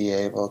have to be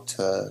able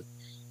to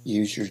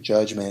use your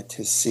judgment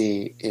to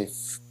see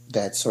if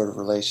that sort of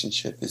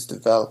relationship is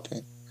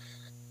developing.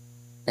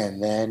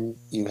 And then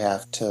you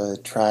have to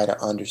try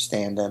to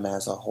understand them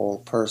as a whole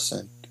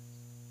person.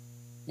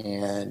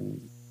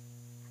 And,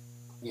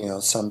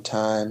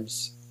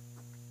 sometimes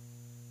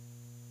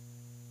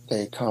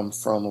they come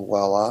from a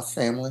well-off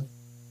family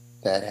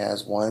that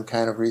has one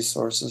kind of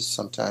resources.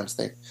 Sometimes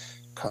they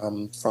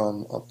come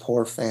from a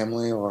poor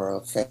family or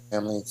a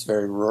family that's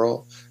very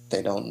rural.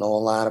 They don't know a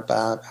lot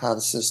about how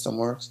the system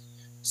works.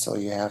 So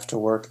you have to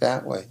work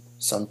that way.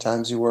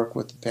 Sometimes you work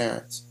with the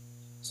parents.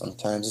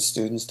 Sometimes the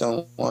students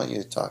don't want you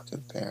to talk to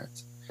the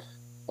parents.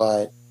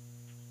 But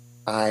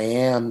I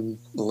am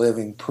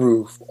living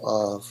proof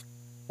of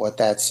what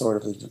that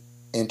sort of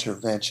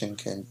intervention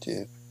can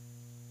do.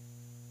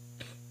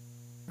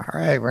 All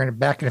right, we're going to be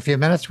back in a few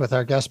minutes with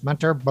our guest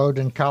mentor,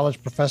 Bowdoin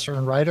College professor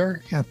and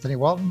writer, Anthony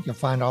Walton. You'll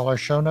find all our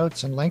show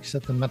notes and links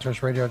at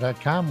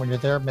thementorsradio.com. When you're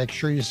there, make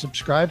sure you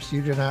subscribe so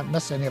you do not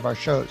miss any of our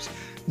shows.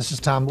 This is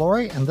Tom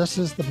Laurie, and this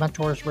is the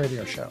Mentors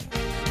Radio Show.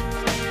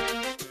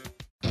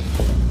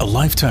 A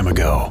lifetime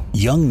ago,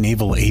 young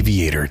naval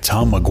aviator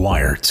Tom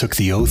McGuire took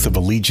the oath of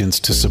allegiance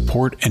to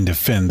support and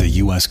defend the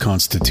U.S.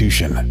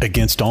 Constitution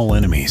against all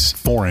enemies,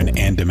 foreign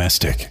and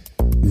domestic.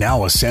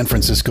 Now a San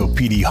Francisco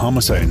PD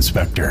homicide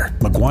inspector,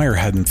 McGuire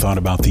hadn't thought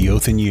about the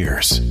oath in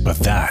years, but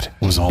that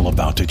was all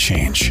about to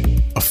change.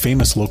 A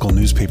famous local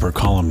newspaper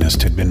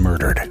columnist had been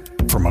murdered.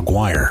 For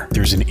McGuire,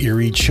 there's an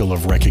eerie chill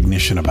of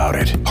recognition about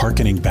it,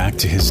 hearkening back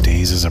to his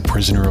days as a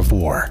prisoner of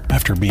war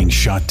after being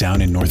shot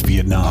down in North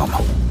Vietnam.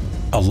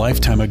 A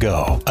lifetime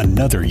ago,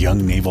 another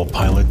young naval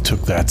pilot took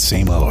that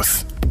same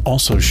oath.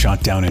 Also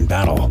shot down in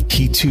battle,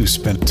 he too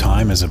spent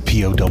time as a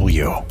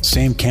POW,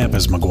 same camp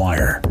as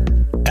McGuire.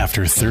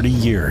 After 30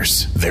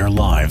 years, their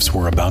lives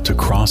were about to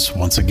cross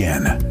once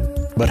again.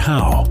 But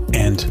how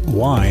and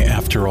why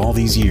after all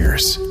these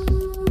years?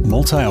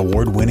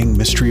 Multi-award-winning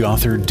mystery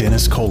author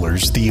Dennis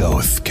Kohler's The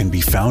Oath can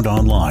be found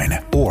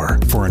online or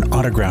for an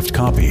autographed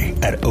copy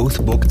at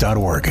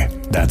oathbook.org.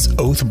 That's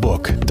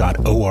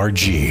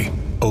oathbook.org.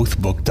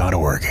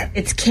 oathbook.org.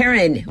 It's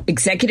Karen,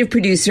 executive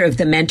producer of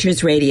The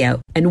Mentors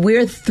Radio, and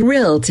we're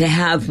thrilled to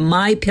have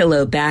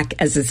MyPillow back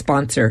as a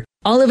sponsor.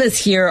 All of us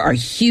here are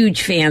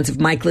huge fans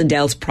of Mike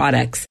Lindell's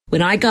products.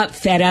 When I got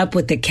fed up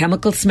with the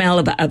chemical smell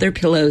of other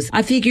pillows,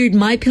 I figured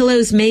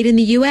MyPillow's made in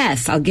the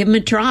U.S. I'll give them a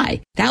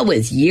try. That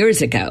was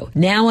years ago.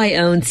 Now I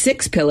own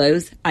 6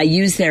 pillows. I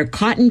use their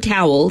cotton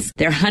towels,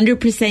 their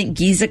 100%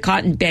 Giza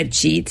cotton bed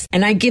sheets,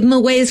 and I give them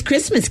away as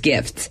Christmas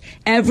gifts.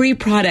 Every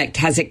product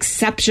has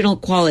exceptional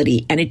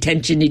quality and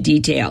attention to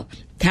detail.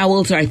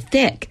 Towels are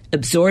thick,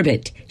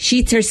 absorbent.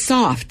 Sheets are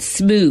soft,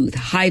 smooth,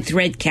 high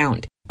thread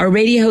count. Our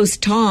radio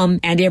host Tom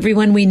and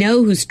everyone we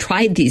know who's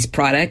tried these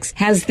products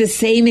has the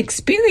same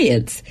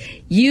experience.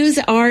 Use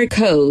our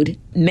code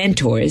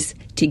MENTORS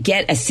to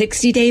get a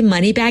 60-day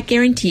money-back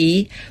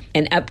guarantee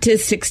and up to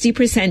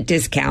 60%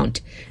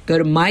 discount. Go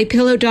to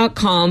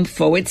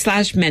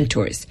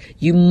mypillow.com/mentors.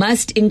 You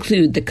must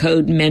include the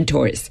code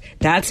MENTORS.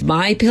 That's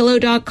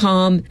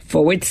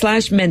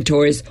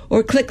mypillow.com/mentors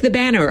or click the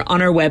banner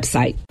on our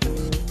website.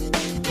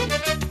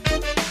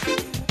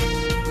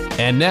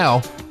 And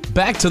now,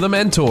 Back to the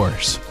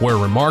Mentors, where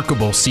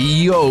remarkable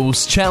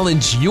CEOs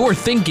challenge your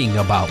thinking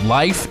about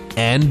life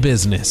and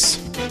business.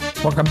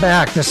 Welcome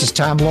back. This is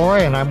Tom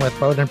Laurie, and I'm with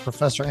Bowdoin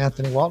Professor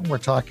Anthony Walton. We're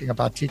talking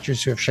about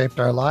teachers who have shaped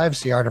our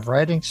lives, the art of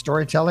writing,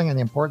 storytelling, and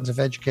the importance of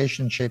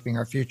education in shaping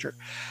our future.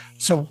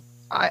 So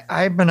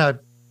I'm going to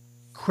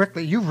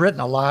quickly, you've written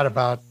a lot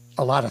about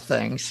a lot of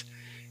things.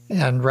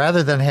 And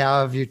rather than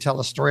have you tell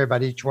a story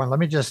about each one, let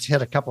me just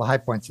hit a couple of high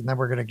points, and then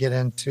we're going to get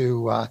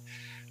into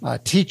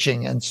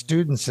teaching and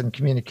students and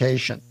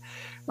communication.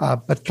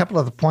 But a couple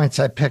of the points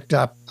I picked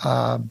up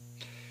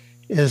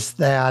is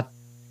that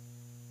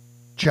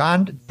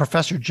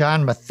Professor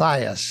John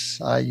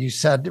Matthias, you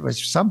said it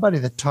was somebody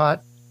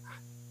that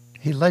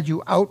he led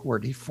you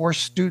outward. He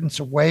forced students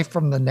away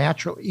from the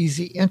natural,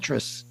 easy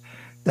interests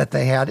that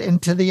they had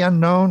into the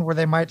unknown where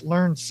they might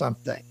learn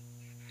something.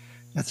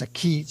 That's a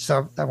key.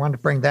 So I wanted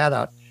to bring that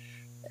out.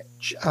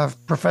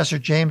 Professor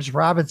James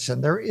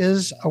Robinson, there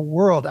is a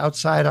world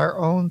outside our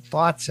own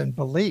thoughts and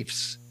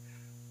beliefs.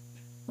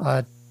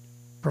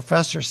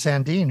 Professor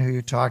Sandine, who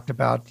you talked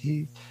about,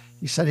 he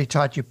said he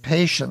taught you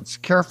patience,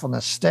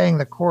 carefulness, staying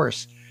the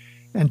course,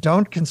 and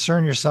don't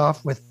concern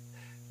yourself with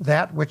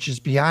that which is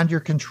beyond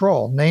your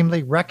control,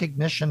 namely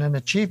recognition and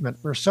achievement,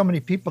 where so many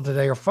people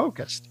today are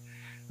focused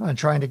on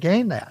trying to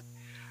gain that.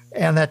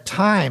 And that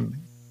time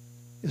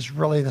is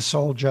really the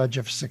sole judge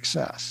of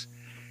success.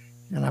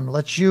 And I'm going to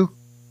let you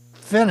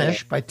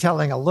finish by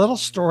telling a little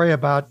story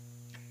about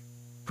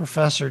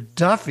Professor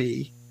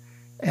Duffy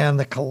and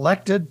the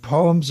collected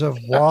poems of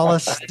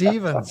Wallace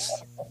Stevens.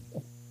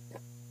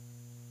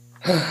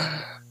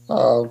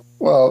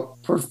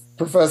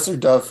 Professor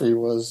Duffy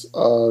was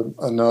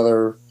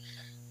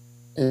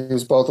he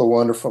was both a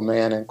wonderful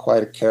man and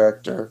quite a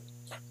character.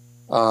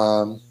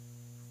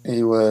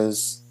 He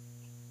was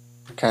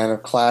kind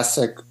of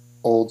classic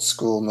old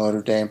school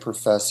Notre Dame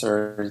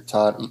professor. He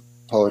taught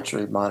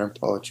poetry, modern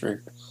poetry.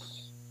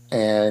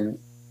 And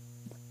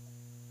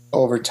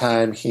over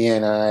time, he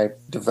and I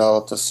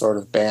developed a sort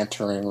of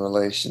bantering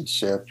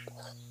relationship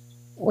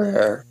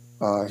where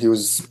he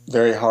was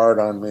very hard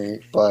on me,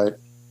 but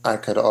I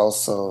could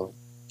also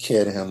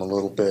kid him a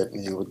little bit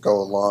and he would go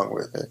along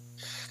with it.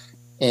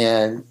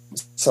 And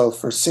so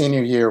for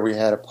senior year, we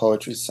had a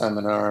poetry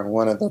seminar, and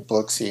one of the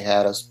books he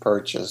had us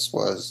purchase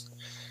was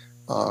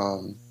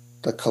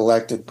the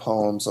collected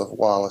poems of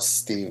Wallace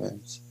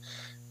Stevens,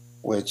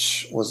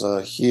 which was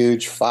a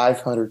huge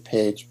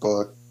 500-page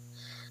book.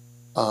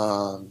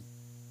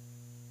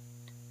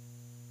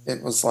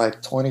 It was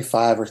like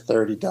 $25 or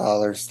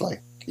 $30,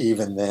 like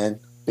even then,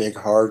 big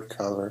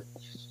hardcover.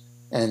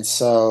 And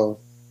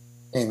so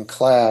in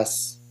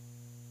class,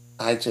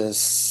 I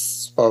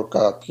just spoke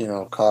up,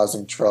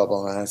 causing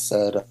trouble. And I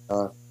said,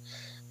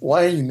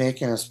 why are you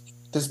making us,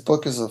 this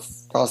book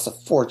costs a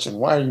fortune.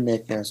 Why are you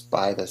making us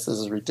buy this? This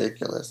is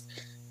ridiculous.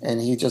 And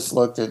he just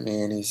looked at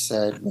me and he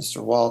said,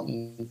 Mr.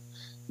 Walton,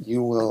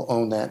 you will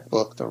own that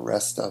book the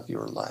rest of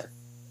your life.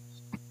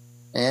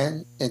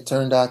 And it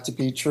turned out to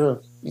be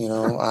true.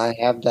 I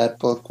have that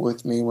book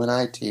with me when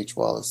I teach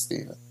Wallace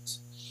Stevens,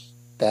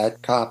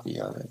 that copy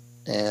of it.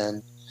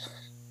 And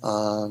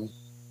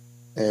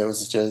it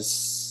was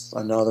just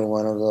another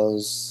one of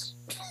those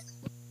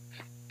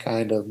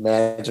kind of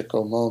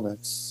magical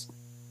moments.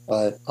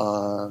 But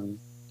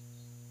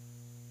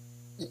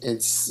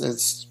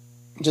it's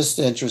just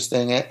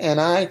interesting. And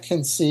I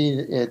can see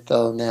it,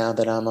 though, now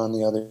that I'm on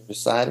the other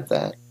side of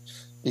that,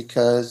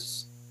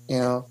 because,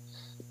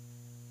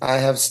 I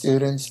have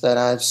students that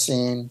I've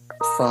seen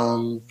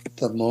from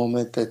the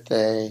moment that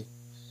they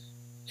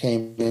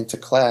came into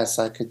class.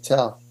 I could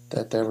tell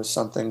that there was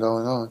something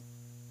going on,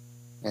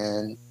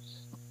 and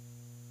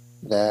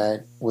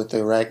that with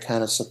the right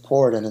kind of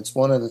support. And it's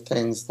one of the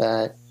things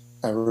that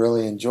I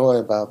really enjoy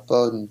about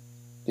Bowdoin,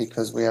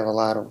 because we have a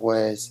lot of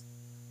ways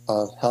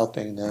of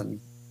helping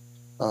them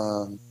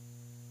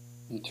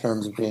in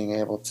terms of being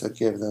able to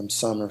give them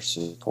summer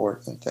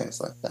support and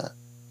things like that.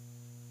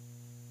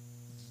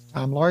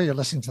 I'm Laurie. You're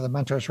listening to the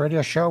Mentors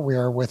Radio Show. We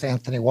are with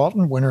Anthony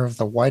Walton, winner of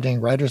the Whiting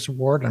Writers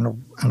Award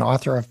and an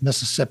author of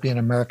Mississippi: An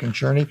American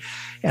Journey.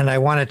 And I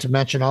wanted to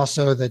mention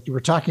also that you were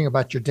talking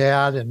about your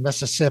dad in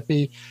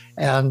Mississippi.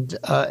 And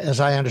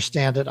as I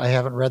understand it, I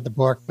haven't read the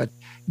book, but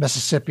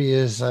Mississippi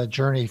is a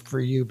journey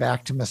for you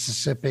back to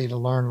Mississippi to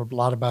learn a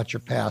lot about your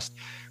past.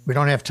 We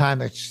don't have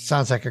time. It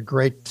sounds like a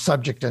great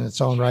subject in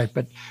its own right,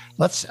 but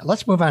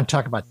let's move on and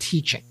talk about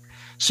teaching.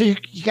 So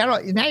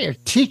now you're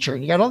a teacher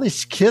and you got all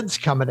these kids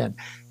coming in.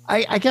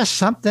 I guess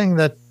something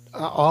that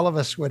all of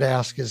us would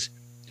ask is,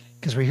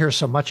 because we hear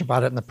so much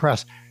about it in the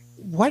press,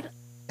 what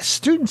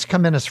students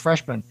come in as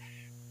freshmen,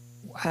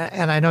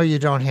 and I know you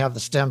don't have the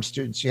STEM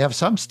students. You have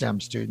some STEM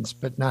students,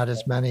 but not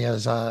as many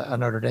as a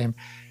Notre Dame.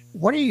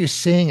 What are you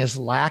seeing as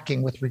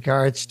lacking with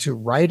regards to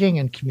writing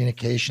and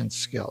communication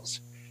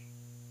skills?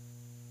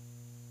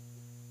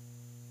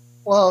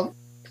 Well,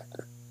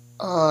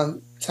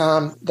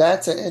 Tom,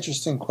 that's an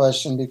interesting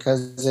question,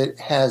 because it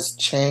has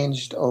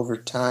changed over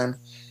time.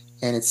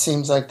 And it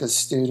seems like the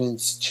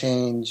students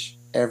change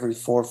every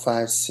 4,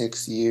 5,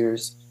 6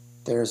 years.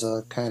 there's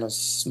a kind of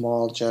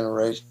small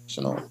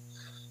generational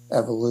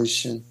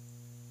evolution.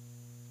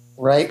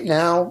 Right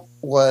now,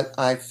 what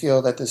I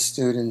feel that the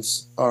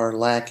students are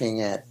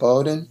lacking at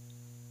Bowdoin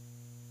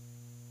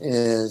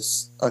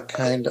is a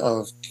kind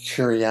of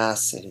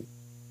curiosity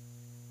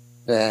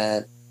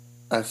that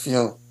I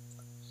feel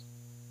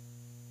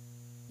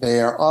they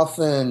are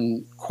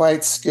often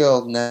quite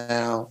skilled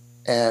now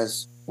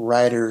as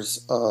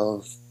writers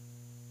of,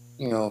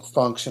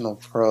 functional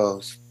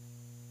prose.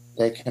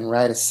 They can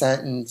write a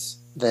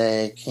sentence,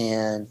 they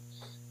can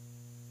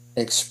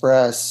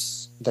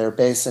express their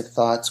basic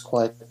thoughts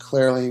quite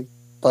clearly,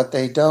 but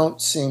they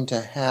don't seem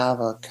to have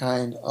a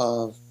kind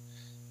of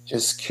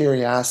just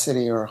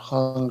curiosity or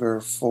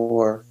hunger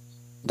for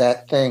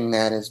that thing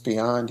that is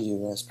beyond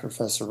you, as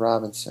Professor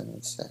Robinson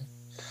would say.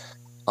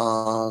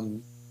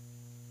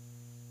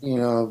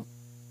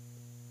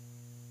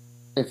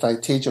 If I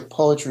teach a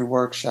poetry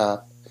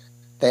workshop,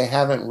 they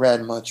haven't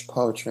read much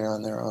poetry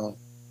on their own.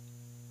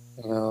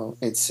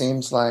 It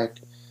seems like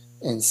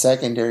in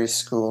secondary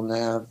school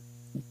now,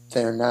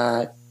 they're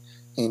not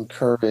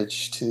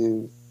encouraged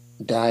to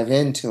dive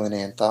into an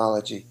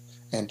anthology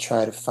and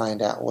try to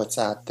find out what's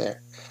out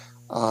there.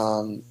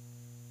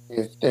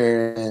 If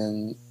they're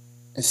in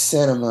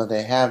cinema,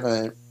 they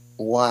haven't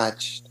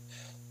watched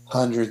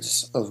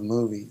hundreds of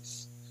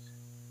movies.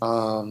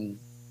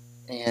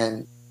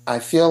 And I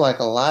feel like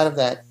a lot of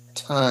that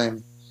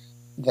time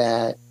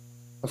that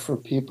for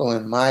people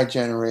in my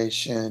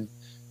generation,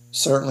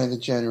 certainly the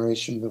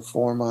generation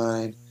before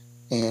mine,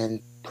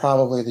 and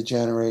probably the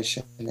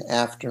generation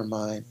after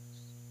mine,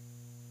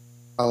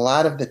 a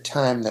lot of the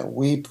time that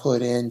we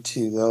put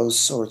into those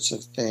sorts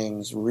of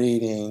things,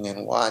 reading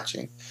and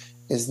watching,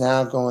 is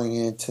now going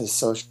into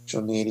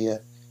social media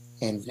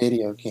and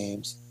video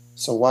games.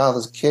 So while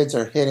the kids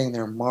are hitting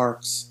their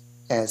marks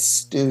as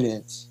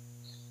students,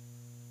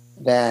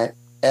 that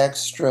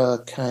extra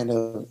kind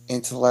of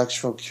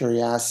intellectual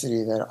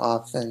curiosity that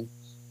often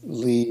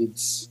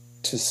leads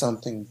to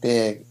something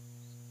big,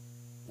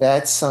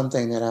 that's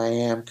something that I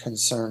am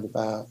concerned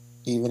about,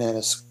 even at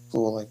a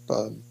school like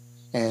Bowdoin.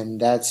 And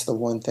that's the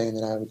one thing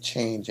that I would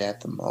change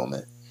at the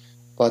moment.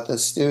 But the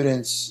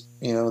students,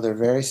 they're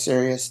very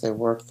serious, they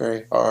work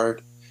very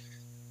hard,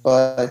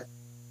 but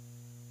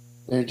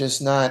they're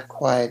just not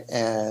quite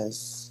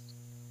as,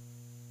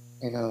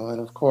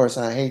 and of course,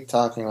 and I hate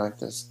talking like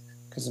this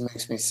because it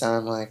makes me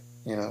sound like,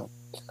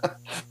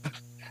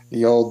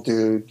 the old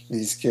dude,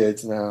 these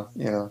kids now,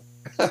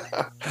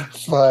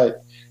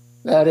 But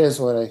that is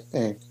what I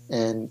think,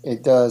 and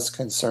it does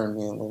concern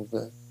me a little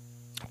bit.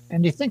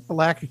 And do you think the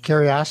lack of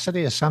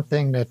curiosity is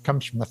something that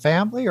comes from the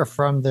family or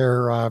from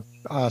their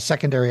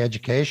secondary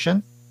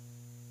education?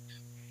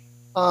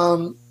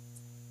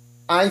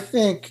 I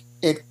think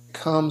it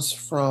comes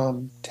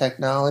from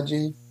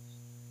technology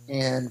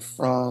and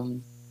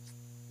from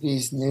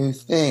these new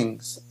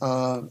things.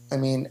 I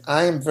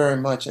am very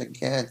much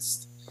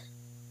against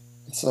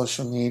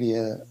social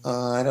media.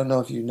 I don't know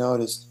if you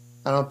noticed,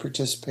 I don't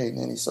participate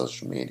in any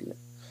social media.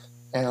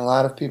 And a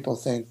lot of people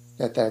think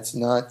that that's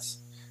nuts,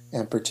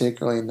 and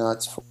particularly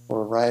nuts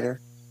for a writer.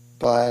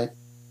 But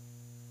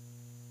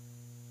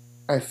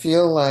I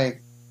feel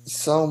like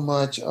so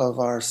much of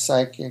our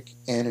psychic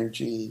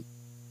energy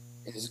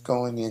is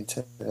going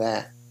into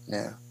that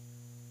now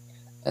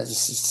as a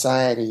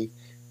society,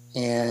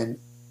 and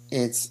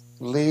it's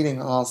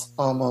leading us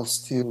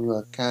almost to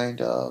a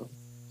kind of,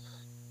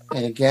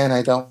 and again,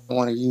 I don't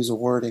want to use a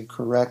word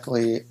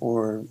incorrectly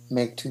or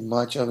make too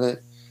much of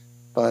it,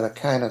 but a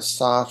kind of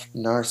soft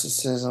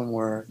narcissism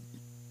where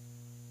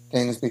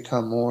things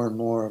become more and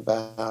more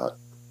about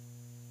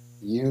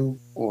you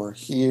or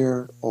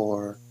here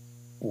or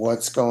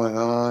what's going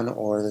on,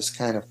 or this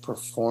kind of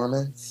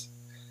performance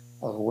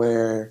of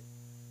where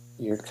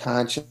you're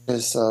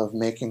conscious of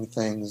making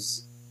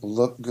things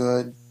look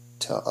good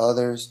to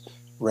others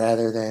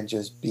rather than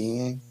just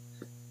being.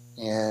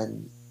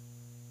 And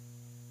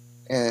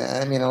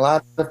a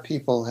lot of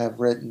people have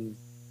written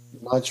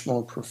much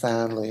more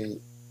profoundly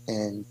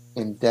and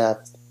in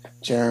depth,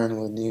 Jaron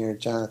Lanier,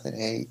 Jonathan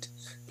Haidt,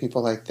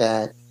 people like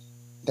that,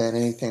 than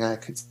anything I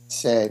could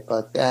say.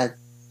 But that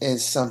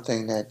is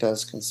something that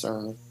does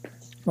concern me.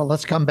 Well,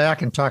 let's come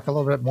back and talk a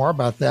little bit more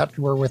about that.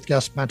 We're with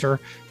guest mentor,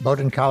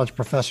 Bowdoin College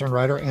professor and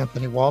writer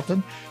Anthony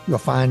Walton. You'll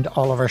find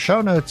all of our show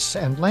notes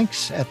and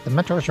links at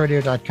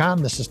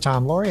thementorsradio.com. This is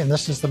Tom Laurie, and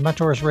this is the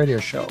Mentors Radio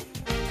Show.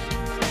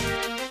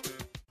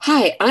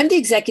 Hi, I'm the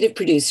executive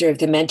producer of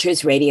the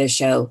Mentors Radio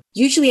Show.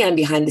 Usually I'm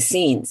behind the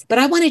scenes, but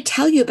I want to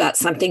tell you about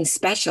something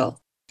special.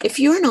 If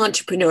you're an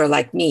entrepreneur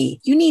like me,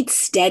 you need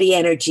steady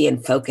energy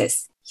and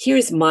focus.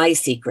 Here's my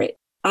secret.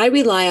 I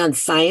rely on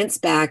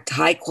science-backed,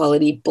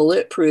 high-quality,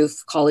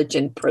 bulletproof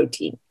collagen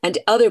protein and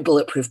other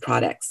bulletproof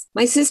products.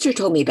 My sister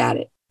told me about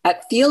it.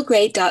 At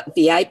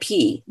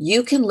feelgreat.vip,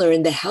 you can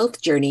learn the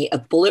health journey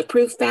of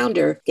Bulletproof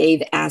founder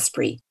Dave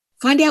Asprey.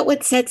 Find out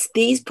what sets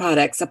these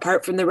products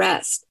apart from the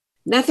rest.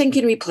 Nothing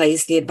can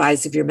replace the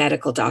advice of your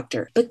medical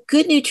doctor, but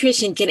good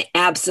nutrition can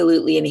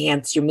absolutely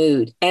enhance your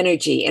mood,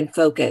 energy, and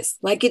focus,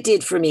 like it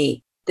did for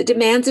me. The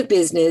demands of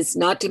business,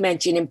 not to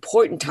mention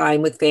important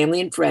time with family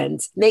and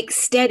friends, make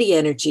steady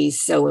energy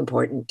so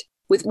important.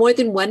 With more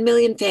than 1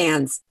 million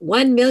fans,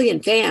 I'm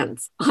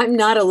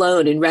not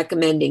alone in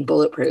recommending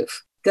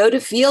Bulletproof. Go to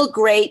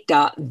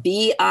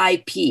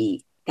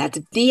feelgreat.vip. That's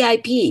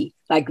VIP,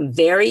 like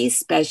very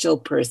special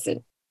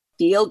person.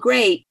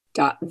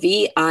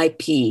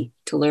 Feelgreat.vip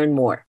to learn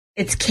more.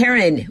 It's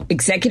Karen,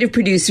 executive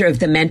producer of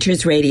The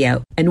Mentors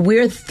Radio, and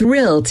we're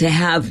thrilled to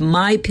have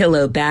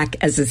MyPillow back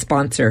as a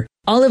sponsor.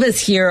 All of us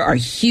here are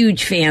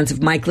huge fans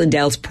of Mike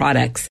Lindell's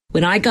products.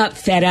 When I got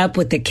fed up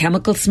with the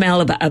chemical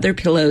smell of other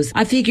pillows,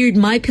 I figured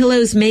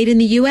MyPillow's made in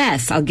the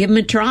U.S. I'll give them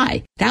a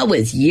try. That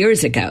was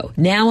years ago.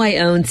 Now I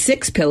own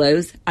 6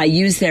 pillows. I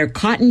use their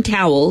cotton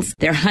towels,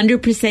 their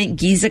 100%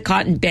 Giza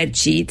cotton bed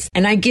sheets,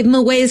 and I give them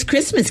away as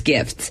Christmas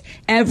gifts.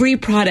 Every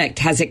product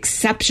has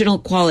exceptional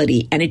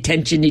quality and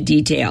attention to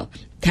detail.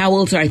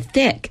 Towels are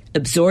thick,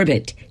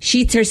 absorbent.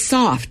 Sheets are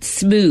soft,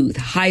 smooth,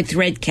 high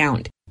thread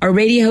count. Our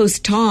radio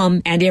host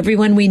Tom and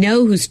everyone we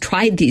know who's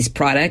tried these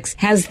products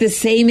has the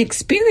same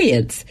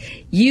experience.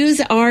 Use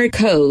our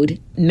code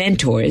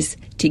MENTORS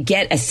to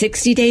get a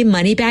 60-day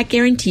money-back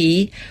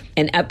guarantee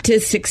and up to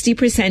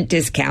 60%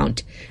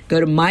 discount. Go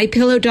to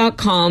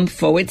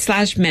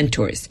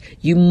mypillow.com/mentors.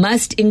 You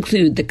must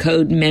include the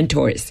code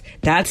MENTORS.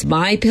 That's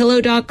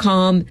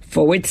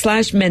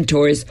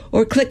mypillow.com/mentors,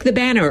 or click the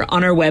banner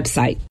on our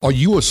website. Are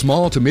you a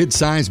small to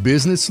mid-sized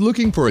business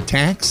looking for a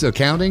tax,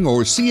 accounting,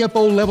 or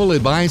CFO level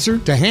advisor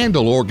to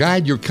handle or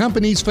guide your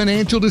company's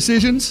financial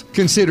decisions?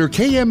 Consider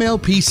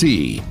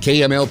KMLPC.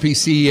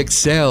 KMLPC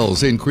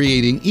excels in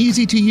creating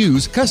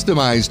easy-to-use,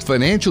 customized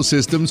financial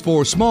systems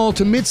for small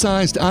to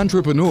mid-sized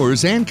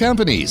entrepreneurs and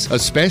companies,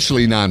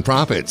 especially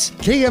nonprofits.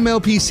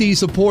 KMLPC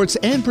supports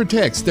and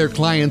protects their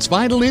clients'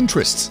 vital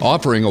interests,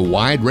 offering a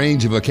wide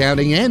range of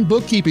accounting and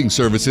bookkeeping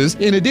services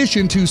in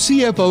addition to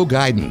CFO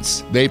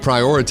guidance. They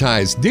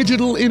prioritize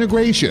digital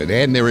integration,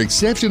 and their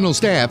exceptional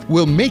staff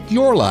will make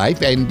your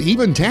life and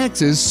even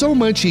taxes so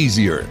much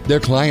easier. Their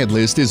client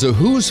list is a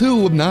who's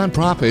who of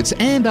nonprofits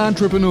and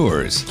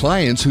entrepreneurs,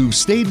 clients who've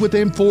stayed with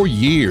them for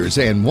years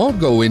and won't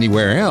go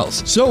anywhere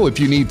else. So if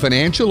you need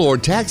financial or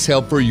tax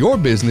help for your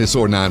business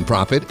or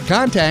nonprofit,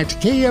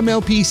 contact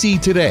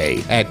KMLPC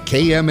today at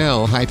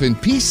kml-pc.com.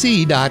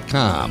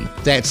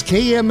 That's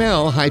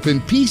kml-pc.com.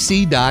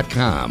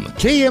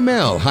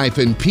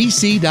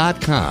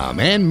 kml-pc.com,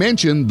 and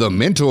mention The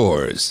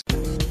Mentors.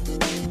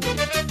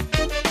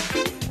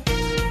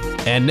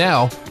 And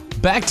now,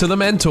 back to The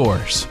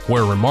Mentors,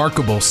 where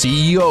remarkable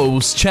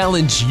CEOs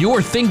challenge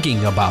your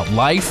thinking about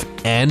life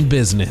and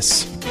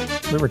business.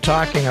 We were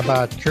talking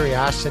about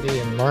curiosity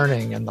and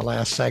learning in the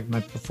last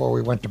segment before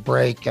we went to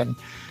break. And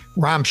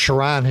Ram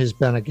Charan, who's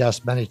been a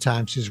guest many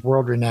times, who's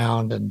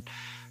world-renowned and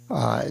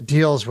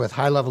deals with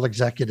high-level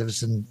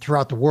executives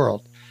throughout the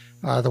world.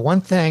 The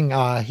one thing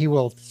he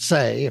will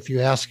say, if you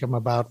ask him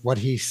about what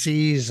he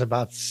sees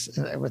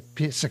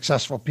with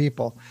successful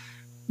people,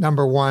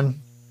 number one,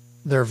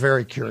 they're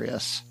very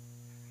curious.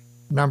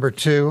 Number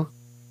two,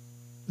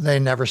 they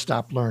never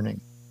stop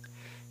learning.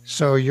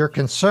 So your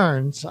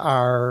concerns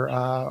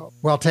are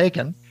well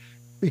taken,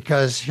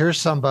 because here's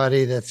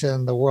somebody that's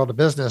in the world of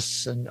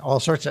business and all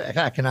sorts of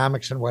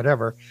economics and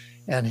whatever,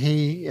 and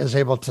he is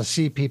able to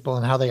see people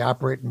and how they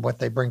operate and what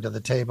they bring to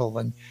the table,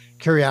 and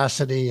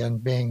curiosity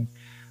and being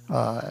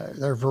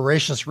they're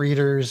voracious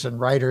readers and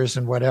writers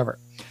and whatever.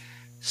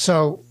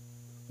 So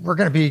we're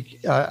going to be,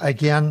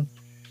 again,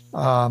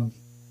 I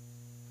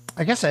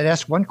guess I'd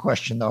ask one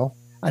question, though.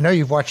 I know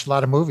you've watched a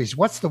lot of movies.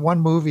 What's the one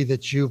movie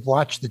that you've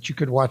watched that you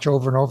could watch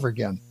over and over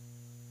again?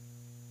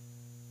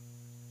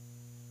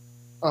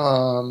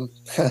 The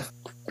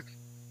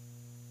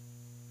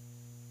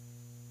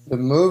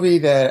movie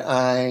that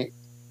I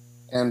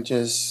am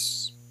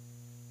just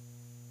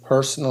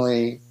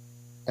personally,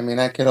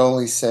 I could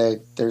only say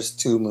there's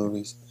 2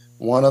 movies.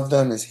 One of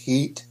them is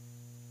Heat.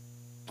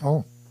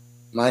 Oh.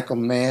 Michael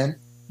Mann.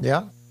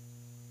 Yeah.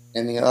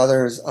 And the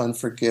other is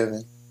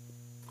Unforgiven.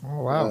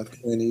 Oh, wow.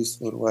 Clint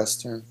Eastwood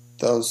Western.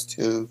 Those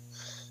 2.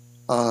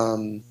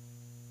 I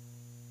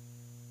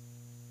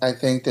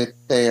think that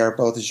they are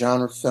both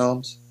genre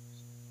films,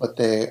 but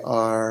they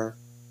are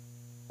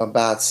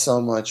about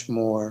so much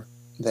more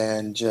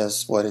than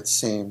just what it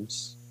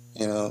seems.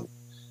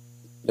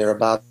 They're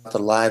about the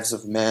lives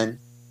of men,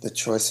 the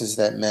choices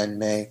that men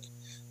make,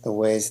 the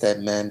ways that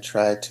men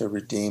try to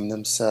redeem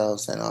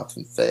themselves and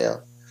often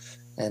fail,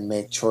 and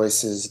make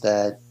choices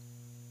that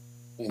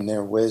in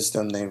their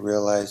wisdom they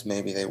realize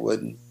maybe they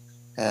wouldn't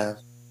have.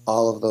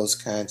 All of those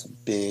kinds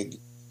of big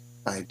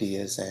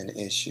ideas and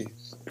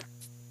issues.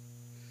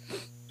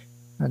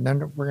 And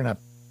then we're going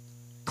to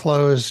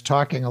close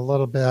talking a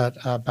little bit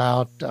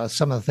about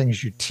some of the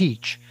things you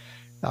teach.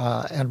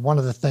 And one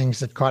of the things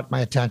that caught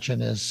my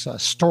attention is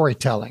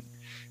storytelling.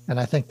 And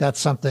I think that's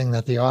something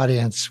that the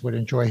audience would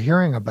enjoy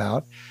hearing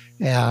about.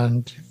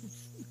 And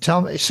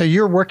tell me, so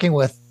you're working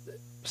with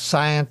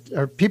science,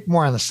 or people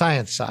more on the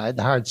science side,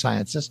 the hard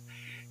sciences,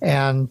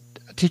 and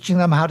teaching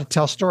them how to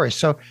tell stories.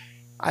 So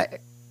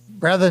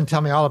rather than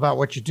tell me all about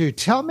what you do,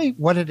 tell me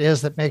what it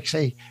is that makes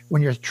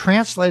when you're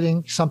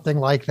translating something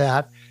like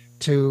that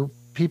to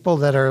people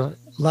that are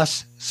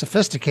less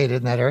sophisticated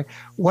in that area,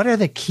 what are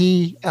the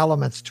key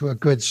elements to a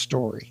good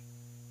story?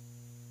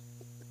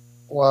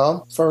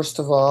 Well, first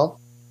of all,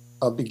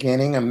 a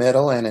beginning, a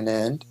middle, and an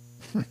end.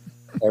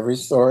 Every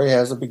story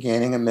has a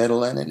beginning, a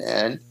middle, and an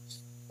end.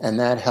 And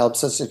that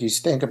helps us, if you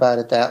think about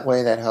it that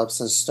way, that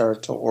helps us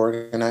start to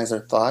organize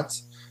our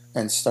thoughts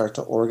and start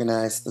to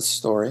organize the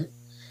story.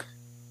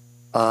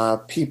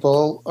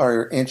 People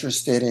are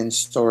interested in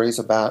stories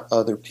about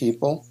other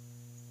people.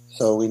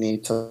 So we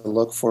need to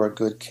look for a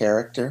good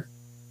character,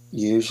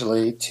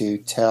 usually to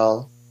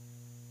tell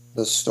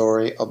the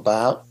story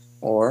about,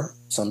 or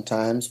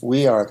sometimes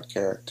we are the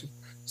character.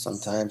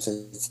 Sometimes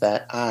it's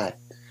that I.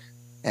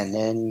 And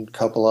then a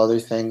couple other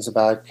things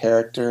about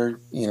character.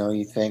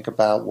 You think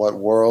about what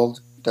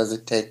world does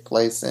it take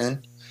place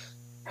in?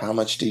 How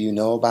much do you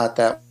know about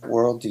that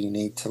world? Do you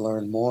need to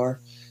learn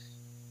more?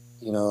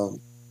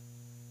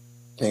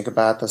 Think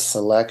about the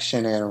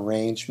selection and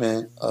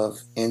arrangement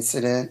of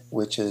incident,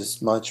 which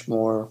is much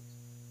more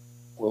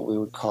what we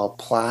would call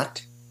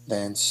plot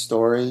than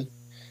story.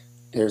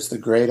 There's the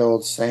great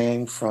old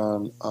saying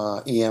from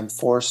E.M.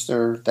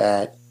 Forster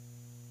that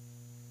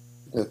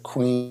the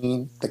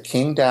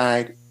king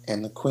died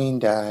and the queen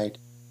died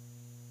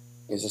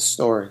is a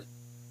story.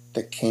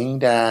 The king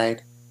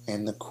died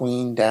and the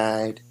queen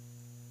died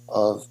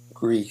of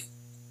grief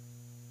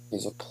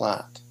is a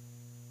plot.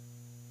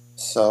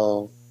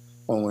 So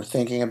when we're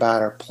thinking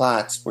about our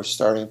plots, we're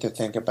starting to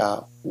think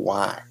about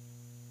why.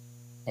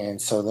 And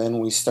so then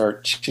we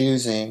start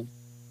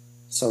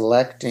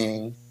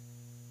selecting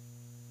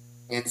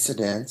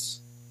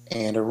incidents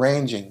and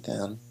arranging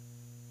them.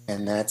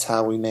 And that's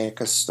how we make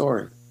a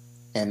story.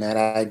 And that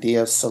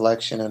idea of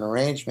selection and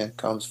arrangement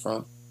comes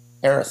from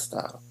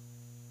Aristotle.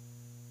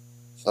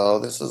 So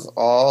this is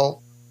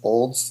all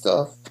old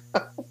stuff.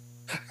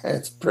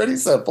 It's pretty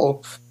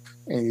simple.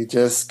 And you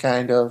just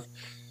kind of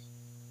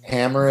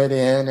hammer it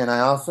in. And I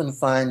often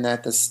find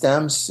that the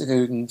STEM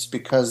students,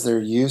 because they're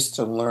used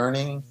to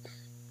learning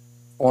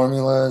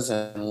formulas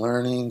and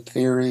learning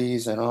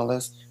theories and all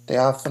this, they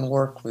often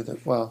work with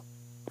it well.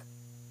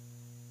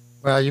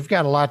 Well, you've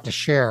got a lot to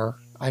share.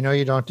 I know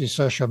you don't do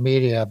social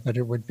media, but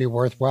it would be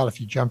worthwhile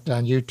if you jumped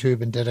on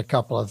YouTube and did a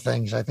couple of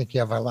things. I think you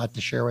have a lot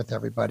to share with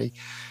everybody.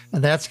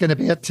 And that's going to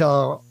be it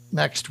till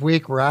next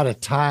week. We're out of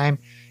time.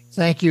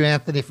 Thank you,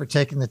 Anthony, for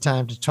taking the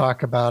time to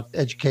talk about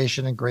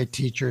education and great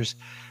teachers.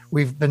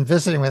 We've been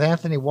visiting with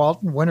Anthony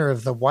Walton, winner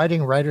of the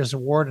Whiting Writers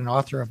Award and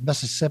author of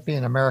Mississippi: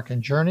 An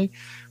American Journey.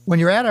 When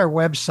you're at our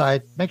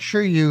website, make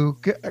sure you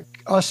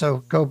also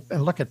go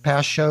and look at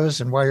past shows.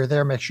 And while you're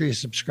there, make sure you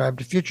subscribe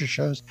to future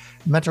shows,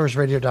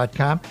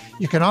 mentorsradio.com.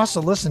 You can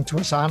also listen to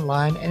us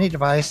online, any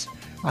device,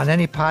 on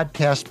any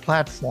podcast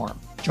platform.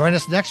 Join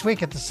us next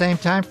week at the same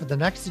time for the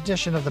next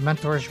edition of the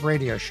Mentors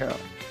Radio Show.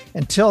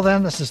 Until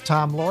then, this is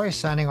Tom Laurie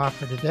signing off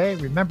for today.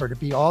 Remember to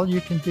be all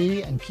you can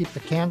be and keep the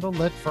candle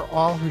lit for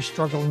all who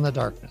struggle in the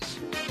darkness.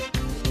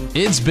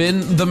 It's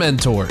been The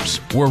Mentors,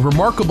 where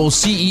remarkable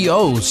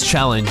CEOs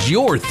challenge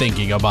your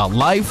thinking about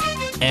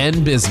life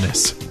and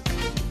business.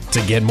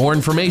 To get more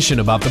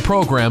information about the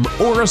program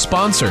or a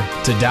sponsor,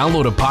 to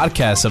download a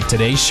podcast of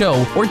today's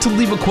show, or to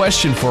leave a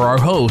question for our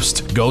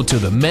host, go to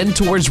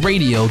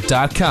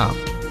thementorsradio.com.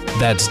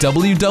 That's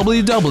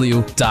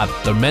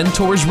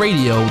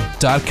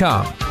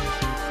www.thementorsradio.com.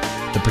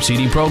 The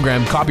preceding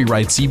program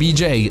copyright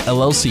CBJ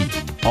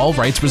LLC. All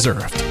rights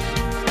reserved.